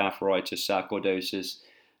rheumatoid arthritis, sarcoidosis,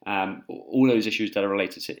 all those issues that are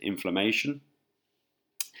related to inflammation.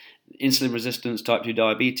 Insulin resistance, type 2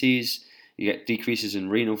 diabetes, you get decreases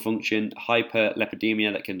in renal function,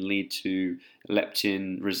 hyperlipidemia that can lead to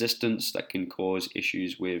leptin resistance that can cause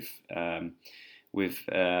issues with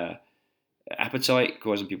appetite,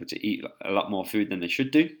 causing people to eat a lot more food than they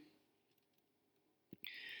should do.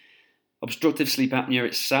 Obstructive sleep apnea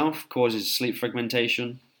itself causes sleep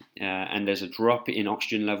fragmentation. and there's a drop in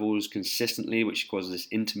oxygen levels consistently, which causes this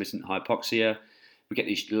intermittent hypoxia. We get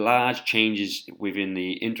these large changes within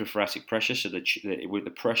the intrathoracic pressure, so with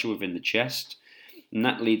the pressure within the chest, and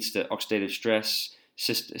that leads to oxidative stress,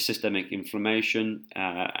 systemic inflammation,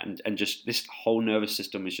 and just this whole nervous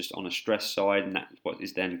system is just on a stress side, and that's what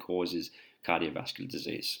is then causes cardiovascular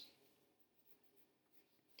disease.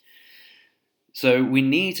 So we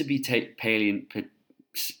need to be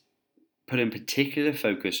putting particular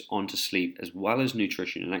focus onto sleep as well as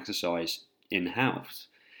nutrition and exercise in health,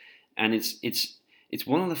 and it's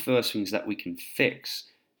one of the first things that we can fix.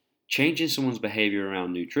 Changing someone's behavior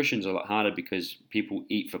around nutrition is a lot harder because people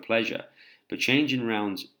eat for pleasure. But changing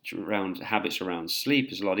around habits around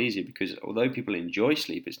sleep is a lot easier because although people enjoy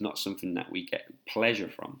sleep, it's not something that we get pleasure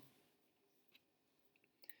from.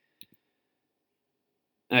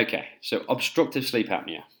 Okay, so obstructive sleep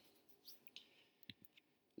apnea.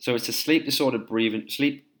 So it's a sleep breathing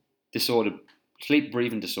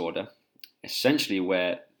disorder, essentially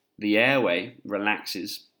where the airway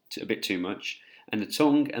relaxes a bit too much, and the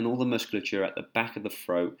tongue and all the musculature at the back of the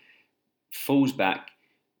throat falls back,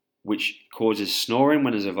 which causes snoring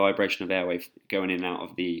when there's a vibration of airway going in and out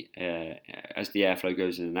of as the airflow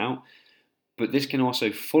goes in and out. But this can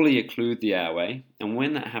also fully occlude the airway, and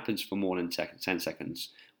when that happens for more than 10 seconds,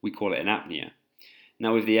 we call it an apnea.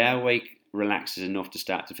 Now, if the airway relaxes enough to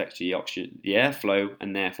start to affect the airflow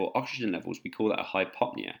and therefore oxygen levels, we call that a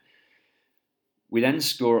hypopnea. We then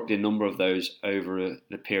score up the number of those over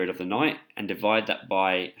the period of the night and divide that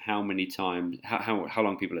by how many times, how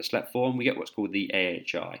long people have slept for, and we get what's called the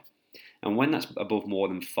AHI. And when that's above more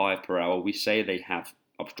than 5 per hour, we say they have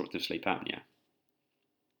obstructive sleep apnea.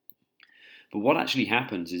 But what actually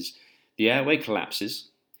happens is the airway collapses,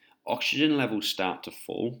 oxygen levels start to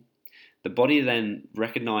fall, the body then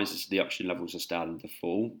recognizes the oxygen levels are starting to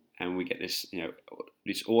fall, and we get this,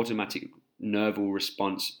 this automatic nerval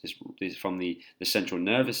response is from the central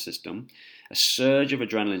nervous system. A surge of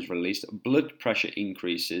adrenaline is released, blood pressure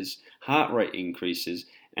increases, heart rate increases,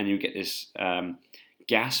 and you get this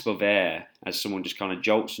gasp of air as someone just kind of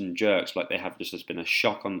jolts and jerks like they have just been a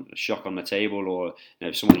shock on the table, or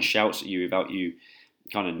if someone shouts at you without you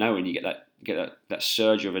kind of knowing, you get that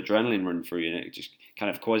surge of adrenaline run through you, and it just kind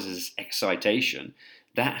of causes this excitation.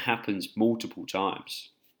 That happens multiple times.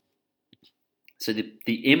 So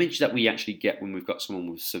the image that we actually get when we've got someone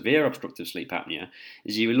with severe obstructive sleep apnea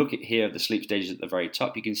is, if you look at here the sleep stages at the very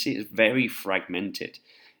top, you can see it's very fragmented.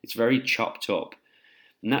 It's very chopped up.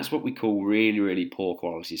 And that's what we call really, really poor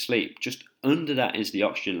quality sleep. Just under that is the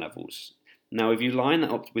oxygen levels. Now, if you line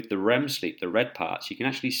that up with the REM sleep, the red parts, you can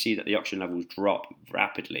actually see that the oxygen levels drop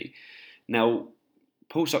rapidly. Now,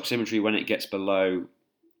 pulse oximetry, when it gets below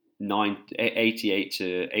 88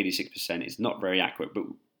 to 86%, is not very accurate, but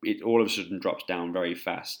it all of a sudden drops down very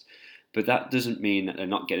fast. But that doesn't mean that they're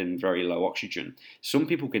not getting very low oxygen. Some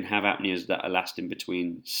people can have apneas that are lasting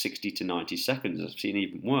between 60 to 90 seconds. I've seen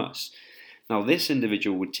even worse. Now, this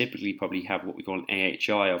individual would typically probably have what we call an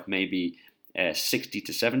AHI of maybe 60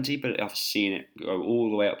 to 70, but I've seen it go all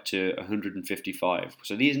the way up to 155.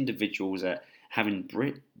 So these individuals are having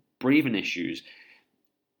breathing issues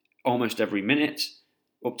almost every minute,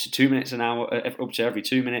 up to 2 minutes an hour, up to every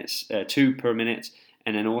 2 minutes, 2 per minute,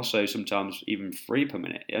 and then also sometimes even 3 per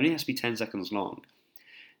minute. It only has to be 10 seconds long.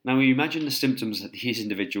 Now, you imagine the symptoms that these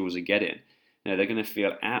individuals are getting. They're going to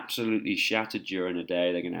feel absolutely shattered during the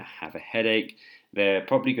day. They're going to have a headache. They're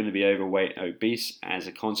probably going to be overweight and obese as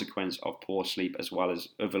a consequence of poor sleep as well as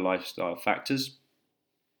other lifestyle factors.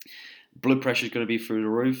 Blood pressure is going to be through the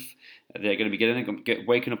roof. They're going to be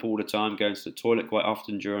waking up all the time, going to the toilet quite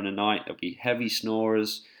often during the night. There'll be heavy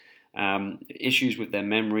snorers. Issues with their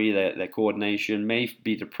memory, their coordination, may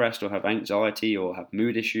be depressed or have anxiety or have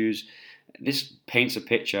mood issues. This paints a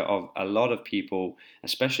picture of a lot of people,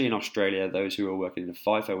 especially in Australia, those who are working in the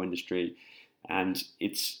FIFO industry. And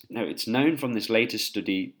it's known from this latest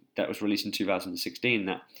study that was released in 2016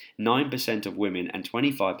 that 9% of women and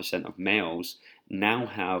 25% of males now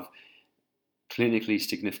have clinically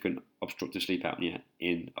significant obstructive sleep apnea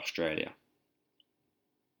in Australia.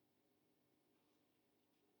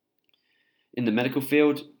 In the medical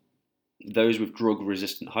field, those with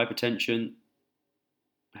drug-resistant hypertension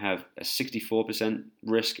have a 64%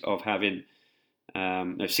 risk of having,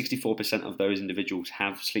 64% of those individuals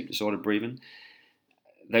have sleep disordered breathing.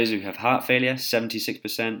 Those who have heart failure,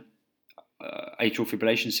 76%, atrial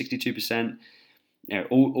fibrillation, 62%,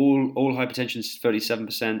 all hypertension,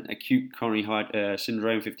 37%, acute coronary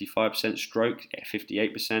syndrome, 55%, stroke,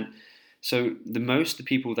 58%. So the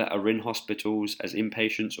people that are in hospitals as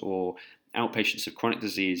inpatients or outpatients of chronic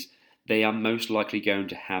disease, they are most likely going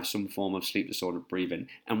to have some form of sleep disordered breathing.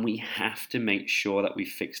 And we have to make sure that we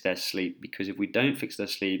fix their sleep, because if we don't fix their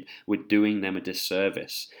sleep, we're doing them a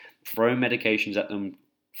disservice. Throwing medications at them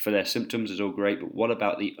for their symptoms is all great, but what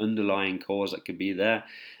about the underlying cause that could be there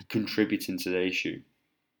contributing to the issue?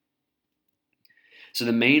 So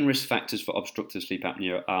the main risk factors for obstructive sleep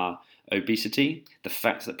apnea are obesity, the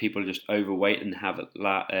fact that people are just overweight and have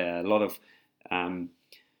a lot of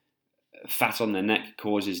fat on their neck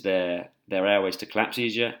causes their airways to collapse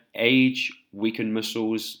easier. Age, weakened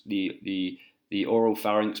muscles, the oral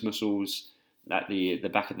pharynx muscles at the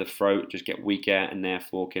back of the throat just get weaker and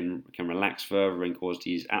therefore can relax further and cause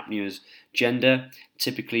these apneas. Gender,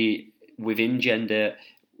 typically within gender,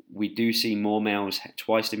 we do see more males,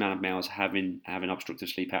 twice the amount of males having obstructive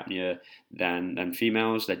sleep apnea than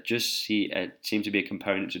females. There just seem to be a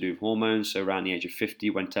component to do with hormones. So around the age of 50,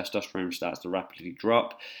 when testosterone starts to rapidly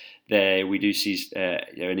drop, we do see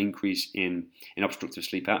an increase in obstructive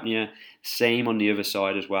sleep apnea. Same on the other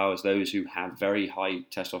side as well, as those who have very high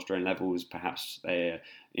testosterone levels, perhaps they're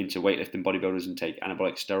into weightlifting bodybuilders and take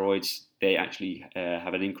anabolic steroids, they actually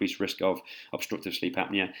have an increased risk of obstructive sleep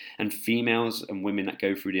apnea. And females and women that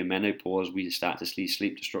go through the menopause, we start to see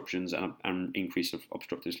sleep disruptions and an increase of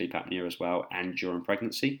obstructive sleep apnea as well, and during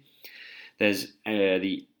pregnancy. There's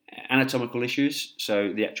the anatomical issues,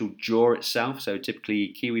 so the actual jaw itself, so typically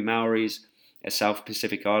Kiwi Maoris, South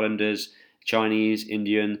Pacific Islanders, Chinese,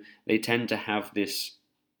 Indian, they tend to have this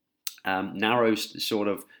narrow sort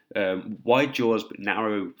of wide jaws but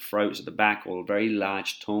narrow throats at the back, or very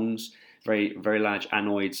large tongues, very very large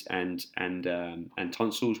anoids and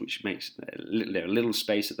tonsils, which makes a little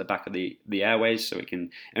space at the back of the airways, so it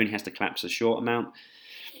only has to collapse a short amount.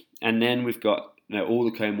 And then we've got all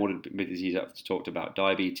the comorbidities I've talked about: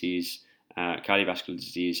 diabetes, cardiovascular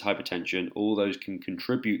disease, hypertension. All those can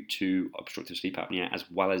contribute to obstructive sleep apnea as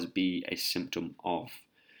well as be a symptom of.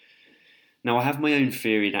 Now, I have my own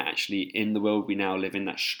theory that actually in the world we now live in,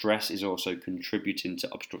 that stress is also contributing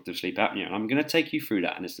to obstructive sleep apnea. And I'm going to take you through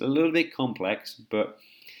that. And it's a little bit complex, but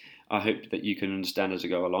I hope that you can understand as I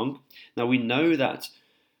go along. Now, we know that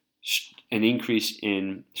an increase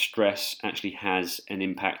in stress actually has an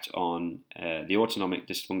impact on the autonomic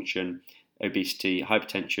dysfunction, obesity,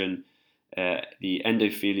 hypertension, the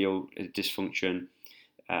endothelial dysfunction,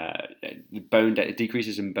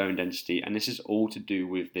 decreases in bone density. And this is all to do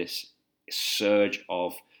with this surge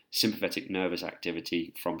of sympathetic nervous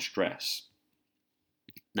activity from stress.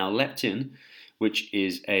 Now, leptin, which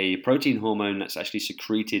is a protein hormone that's actually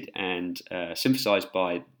secreted and synthesized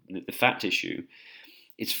by the fat tissue,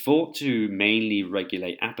 it's thought to mainly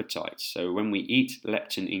regulate appetite. So when we eat,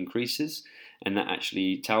 leptin increases, and that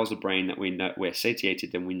actually tells the brain that we're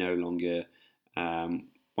satiated and we no longer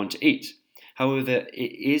want to eat. However,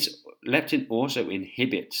 leptin also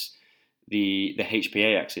inhibits the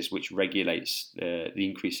HPA axis, which regulates the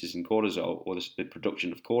increases in cortisol, or the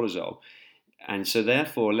production of cortisol. And so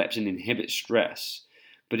therefore, leptin inhibits stress.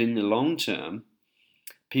 But in the long term,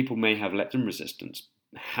 people may have leptin resistance.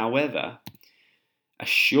 However, a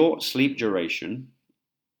short sleep duration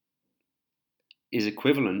is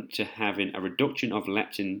equivalent to having a reduction of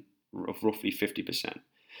leptin of roughly 50%.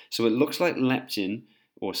 So it looks like leptin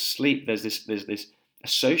or sleep, there's this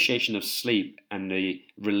association of sleep and the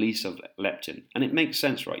release of leptin. And it makes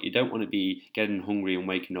sense, right? You don't want to be getting hungry and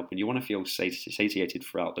waking up, and you want to feel satiated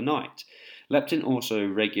throughout the night. Leptin also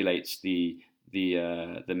regulates the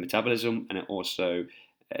metabolism, and it also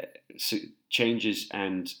changes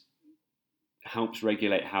and helps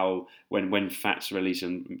regulate how when fats release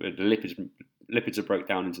and the lipids are broken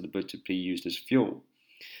down into the blood to be used as fuel.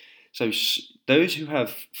 So those who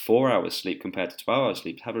have 4 hours sleep compared to 12 hours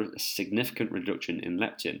sleep have a significant reduction in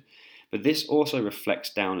leptin. But this also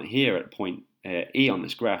reflects down here at point E on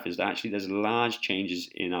this graph, is that actually there's large changes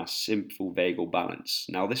in our sympatho-vagal balance.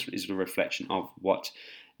 Now, this is a reflection of what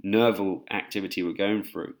nerval activity we're going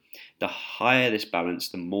through. The higher this balance,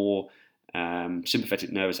 the more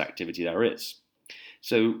sympathetic nervous activity there is.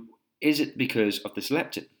 So is it because of this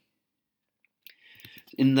leptin?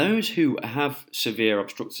 In those who have severe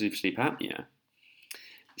obstructive sleep apnea,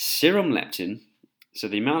 serum leptin, so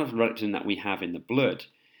the amount of leptin that we have in the blood,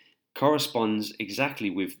 corresponds exactly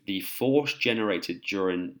with the force generated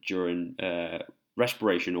during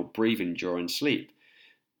respiration or breathing during sleep.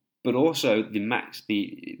 But also the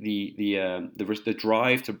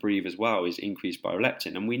drive to breathe as well is increased by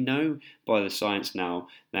leptin. And we know by the science now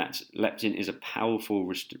that leptin is a powerful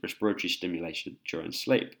respiratory stimulation during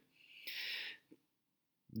sleep.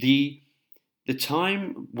 The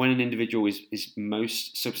time when an individual is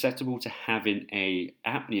most susceptible to having a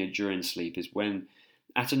apnea during sleep is when,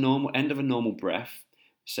 at a normal end of a normal breath,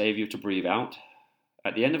 say if you were to breathe out,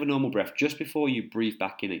 at the end of a normal breath, just before you breathe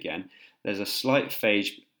back in again, there's a slight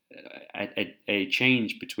phase, a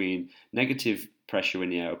change between negative pressure in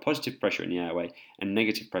the airway, positive pressure in the airway, and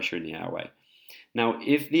negative pressure in the airway. Now,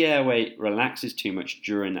 if the airway relaxes too much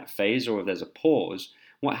during that phase, or if there's a pause,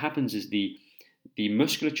 what happens is the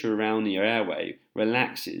musculature around the airway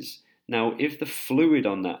relaxes. Now, if the fluid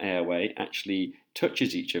on that airway actually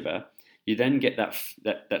touches each other, you then get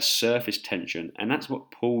that surface tension, and that's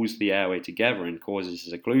what pulls the airway together and causes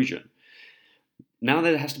this occlusion. Now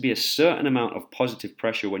there has to be a certain amount of positive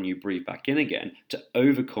pressure when you breathe back in again to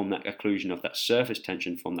overcome that occlusion of that surface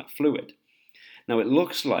tension from that fluid. Now it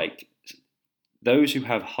looks like those who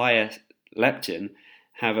have higher leptin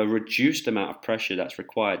have a reduced amount of pressure that's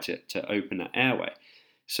required to open that airway.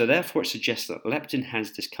 So therefore it suggests that leptin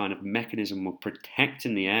has this kind of mechanism of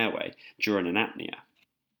protecting the airway during an apnea.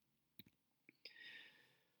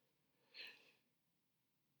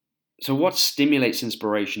 So what stimulates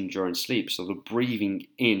inspiration during sleep? So the breathing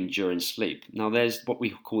in during sleep. Now there's what we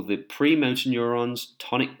call the premotor neurons,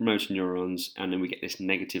 tonic motor neurons, and then we get this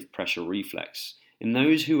negative pressure reflex. In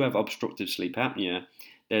those who have obstructive sleep apnea,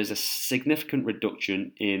 there's a significant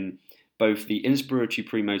reduction in both the inspiratory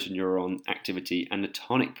premotor neuron activity and the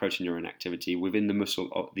tonic protoneuron activity within the muscle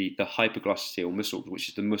of the hypoglossal muscle, which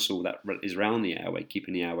is the muscle that is around the airway,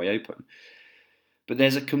 keeping the airway open. But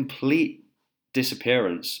there's a complete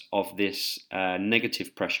disappearance of this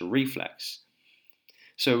negative pressure reflex.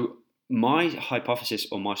 So my hypothesis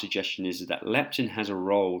or my suggestion is that leptin has a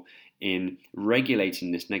role in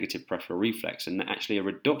regulating this negative pressure reflex, and that actually a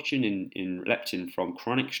reduction in leptin from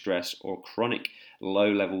chronic stress or chronic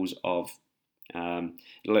low levels of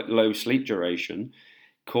low sleep duration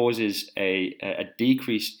causes a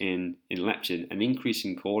decrease in leptin, an increase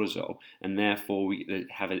in cortisol, and therefore we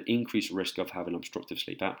have an increased risk of having obstructive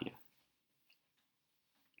sleep apnea.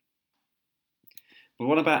 But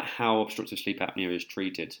what about how obstructive sleep apnea is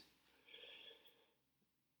treated?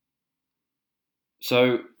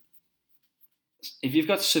 So, if you've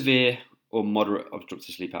got severe or moderate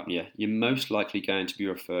obstructive sleep apnea, you're most likely going to be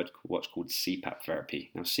referred to what's called CPAP therapy.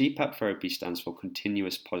 Now, CPAP therapy stands for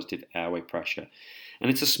continuous positive airway pressure, and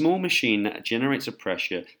it's a small machine that generates a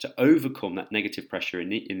pressure to overcome that negative pressure in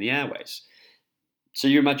the airways. So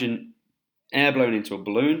you imagine air blown into a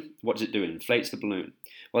balloon. What does it do? It inflates the balloon.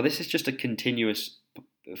 Well, this is just a continuous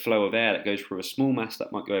flow of air that goes through a small mass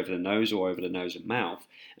that might go over the nose or over the nose and mouth,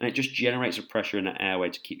 and it just generates a pressure in that airway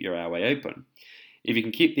to keep your airway open. If you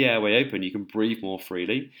can keep the airway open, you can breathe more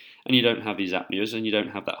freely, and you don't have these apneas, and you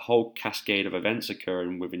don't have that whole cascade of events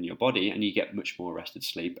occurring within your body, and you get much more rested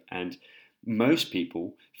sleep, and most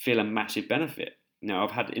people feel a massive benefit. Now,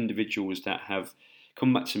 I've had individuals that have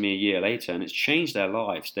come back to me a year later, and it's changed their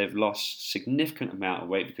lives. They've lost significant amount of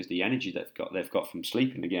weight because the energy they've got from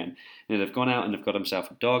sleeping again. They've gone out and they've got themselves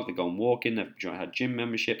a dog. They've gone walking. They've had gym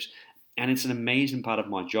memberships, and it's an amazing part of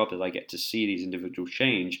my job that I get to see these individuals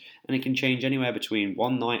change. And it can change anywhere between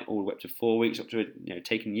one night all the way up to 4 weeks, up to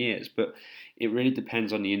taking years. But it really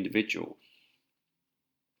depends on the individual.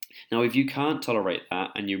 Now, if you can't tolerate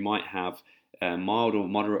that, and you might have mild or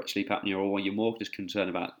moderate sleep apnea, or you're more just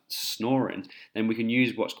concerned about snoring, then we can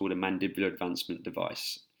use what's called a mandibular advancement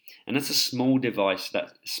device. And that's a small device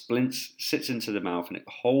that sits into the mouth, and it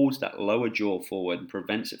holds that lower jaw forward and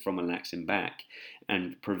prevents it from relaxing back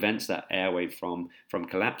and prevents that airway from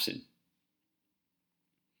collapsing.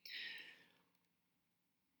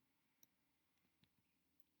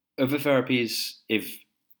 Other therapies, if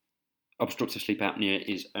obstructive sleep apnea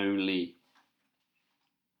is only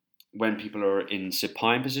when people are in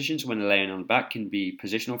supine positions, when they're laying on the back, can be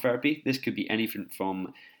positional therapy. This could be anything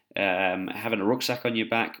from having a rucksack on your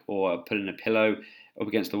back, or putting a pillow up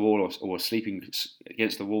against the wall, or sleeping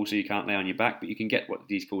against the wall so you can't lay on your back. But you can get what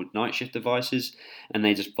these called night shift devices, and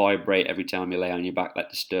they just vibrate every time you lay on your back. That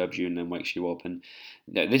disturbs you and then wakes you up. And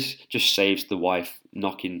this just saves the wife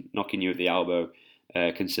knocking you with the elbow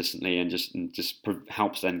consistently, and just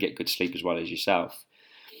helps them get good sleep as well as yourself.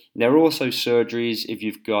 There are also surgeries if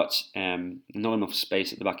you've got not enough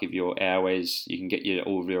space at the back of your airways. You can get your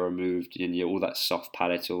alveoli removed and all that soft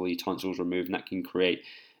palate, or your tonsils removed, and that can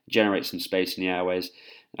generate some space in the airways.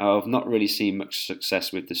 I've not really seen much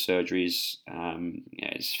success with the surgeries.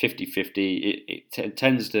 It's 50-50. It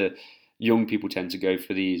tends to, young people tend to go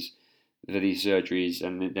for these surgeries,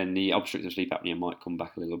 and then the obstructive sleep apnea might come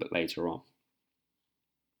back a little bit later on.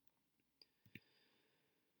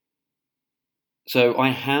 So I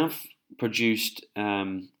have produced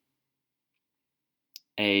a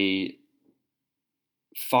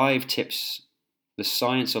 5 tips, the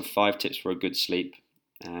science of 5 tips for a good sleep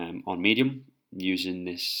on Medium. using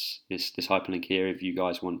this hyperlink here. If you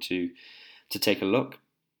guys want to take a look,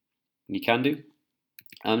 you can do.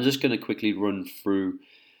 I'm just going to quickly run through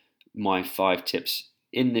my 5 tips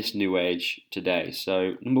in this new age today.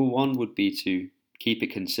 So number 1 would be to keep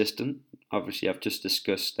it consistent. Obviously, I've just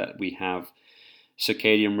discussed that we have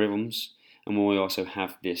circadian rhythms, and we also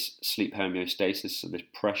have this sleep homeostasis, so this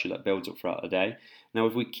pressure that builds up throughout the day. Now,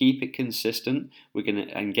 if we keep it consistent, we're going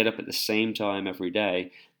to and get up at the same time every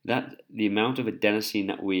day, that the amount of adenosine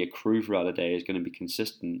that we accrue throughout the day is going to be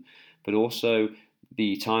consistent, but also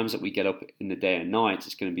the times that we get up in the day and night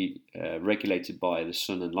is going to be regulated by the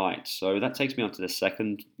sun and light. So that takes me on to the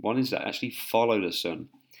second one, is that actually follow the sun.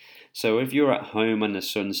 So if you're at home and the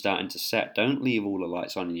sun's starting to set, don't leave all the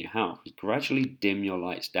lights on in your house. Gradually dim your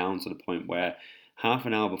lights down to the point where half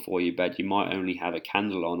an hour before your bed you might only have a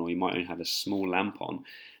candle on, or you might only have a small lamp on,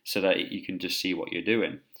 so that you can just see what you're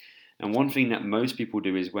doing. And one thing that most people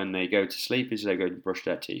do is when they go to sleep is they go to brush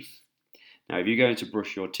their teeth. Now, if you're going to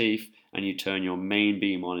brush your teeth and you turn your main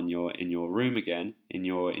beam on in your room again, in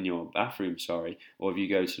your bathroom, sorry, or if you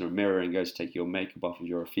go to the mirror and go to take your makeup off if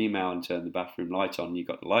you're a female and turn the bathroom light on, and you've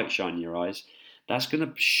got the light shining in your eyes, that's going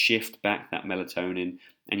to shift back that melatonin,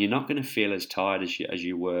 and you're not going to feel as tired as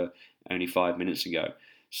you were only 5 minutes ago.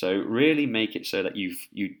 So really make it so that you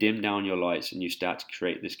dim down your lights and you start to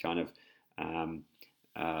create this kind of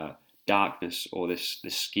darkness, or this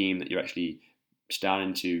scheme that you're actually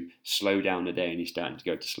starting to slow down the day and you're starting to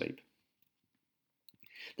go to sleep.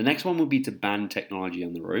 The next one would be to ban technology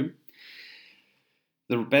in the room.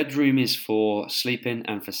 The bedroom is for sleeping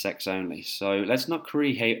and for sex only. So let's not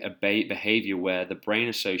create a behavior where the brain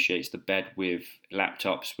associates the bed with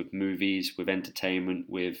laptops, with movies, with entertainment,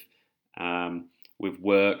 with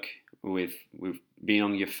work, with being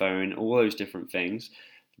on your phone, all those different things.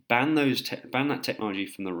 Ban that technology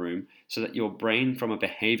from the room, so that your brain, from a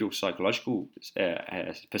behavioral psychological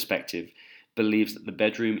perspective, believes that the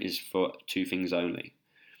bedroom is for 2 things only.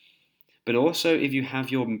 But also, if you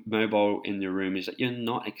have your mobile in your room, is that you're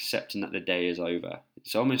not accepting that the day is over.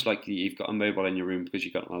 It's almost like you've got a mobile in your room because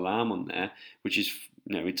you've got an alarm on there, which is,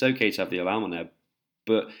 it's okay to have the alarm on there,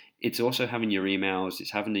 but it's also having your emails,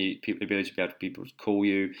 it's having the ability to be able to people call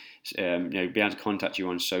you, be able to contact you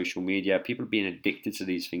on social media. People are being addicted to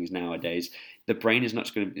these things nowadays. The brain is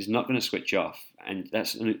not going to switch off, and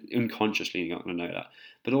that's unconsciously, you're not going to know that.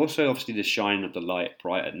 But also, obviously, the shining of the light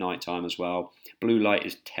bright at night time as well. Blue light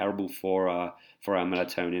is terrible for our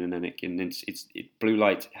melatonin, and then blue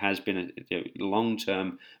light has been a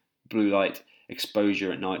long-term blue light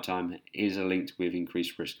exposure at night time is linked with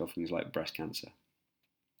increased risk of things like breast cancer.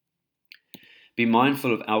 Be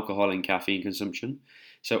mindful of alcohol and caffeine consumption.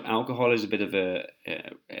 So alcohol is a bit of a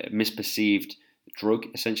misperceived drug,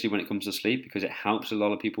 essentially, when it comes to sleep, because it helps a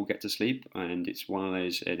lot of people get to sleep, and it's one of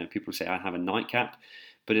those, people say, I have a nightcap,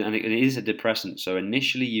 but it is a depressant. So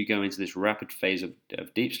initially you go into this rapid phase of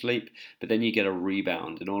deep sleep, but then you get a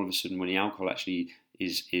rebound, and all of a sudden when the alcohol actually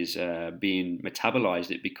is being metabolized,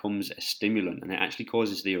 it becomes a stimulant, and it actually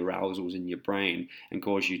causes the arousals in your brain and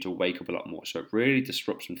causes you to wake up a lot more. So it really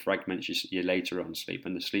disrupts and fragments your later on sleep,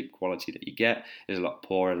 and the sleep quality that you get is a lot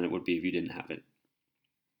poorer than it would be if you didn't have it.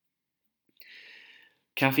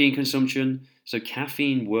 Caffeine consumption. So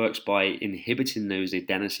caffeine works by inhibiting those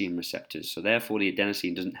adenosine receptors. So therefore the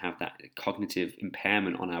adenosine doesn't have that cognitive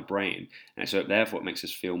impairment on our brain. And so therefore it makes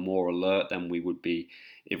us feel more alert than we would be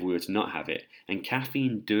if we were to not have it. And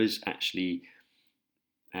caffeine does actually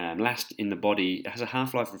last in the body. It has a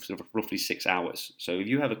half-life of roughly 6 hours. So if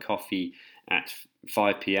you have a coffee at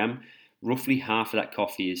 5 p.m., roughly half of that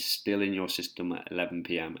coffee is still in your system at 11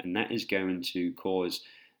 p.m. And that is going to cause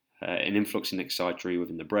an influx in excitatory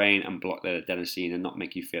within the brain and block the adenosine and not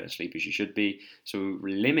make you feel as sleepy as you should be. So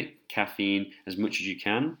limit caffeine as much as you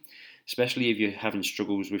can, especially if you're having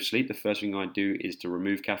struggles with sleep. The first thing I do is to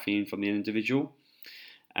remove caffeine from the individual,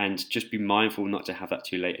 and just be mindful not to have that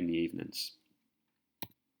too late in the evenings.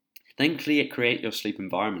 Then create your sleep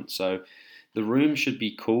environment. So the room should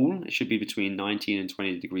be cool. It should be between 19 and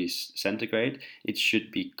 20 degrees centigrade. It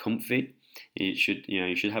should be comfy. You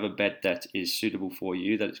should have a bed that is suitable for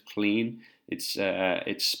you, that it's clean, it's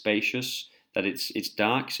spacious, that it's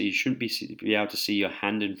dark, so you shouldn't be able to see your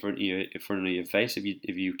hand in front of your face. If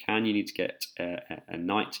you can, you need to get a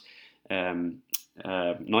night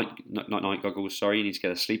goggles. Sorry, you need to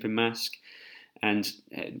get a sleeping mask, and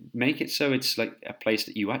make it so it's like a place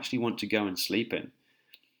that you actually want to go and sleep in.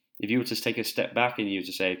 If you were to take a step back and you were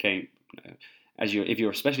to say, okay,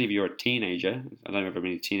 especially if you're a teenager, I don't know if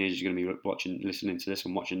many teenagers are going to be listening to this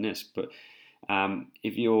and watching this, but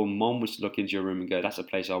if your mom was to look into your room and go, that's a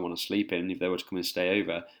place I want to sleep in, if they were to come and stay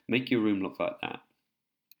over, make your room look like that.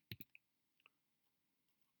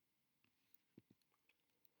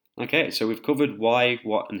 Okay, so we've covered why,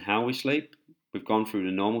 what, and how we sleep. We've gone through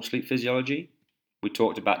the normal sleep physiology. We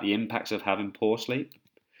talked about the impacts of having poor sleep.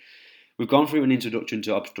 We've gone through an introduction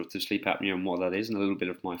to obstructive sleep apnea and what that is, and a little bit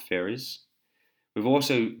of my theories. We've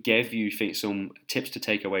also gave you some tips to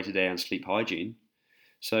take away today on sleep hygiene.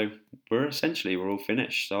 So we're all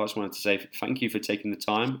finished. So I just wanted to say thank you for taking the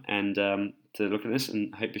time and to look at this,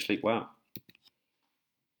 and hope you sleep well.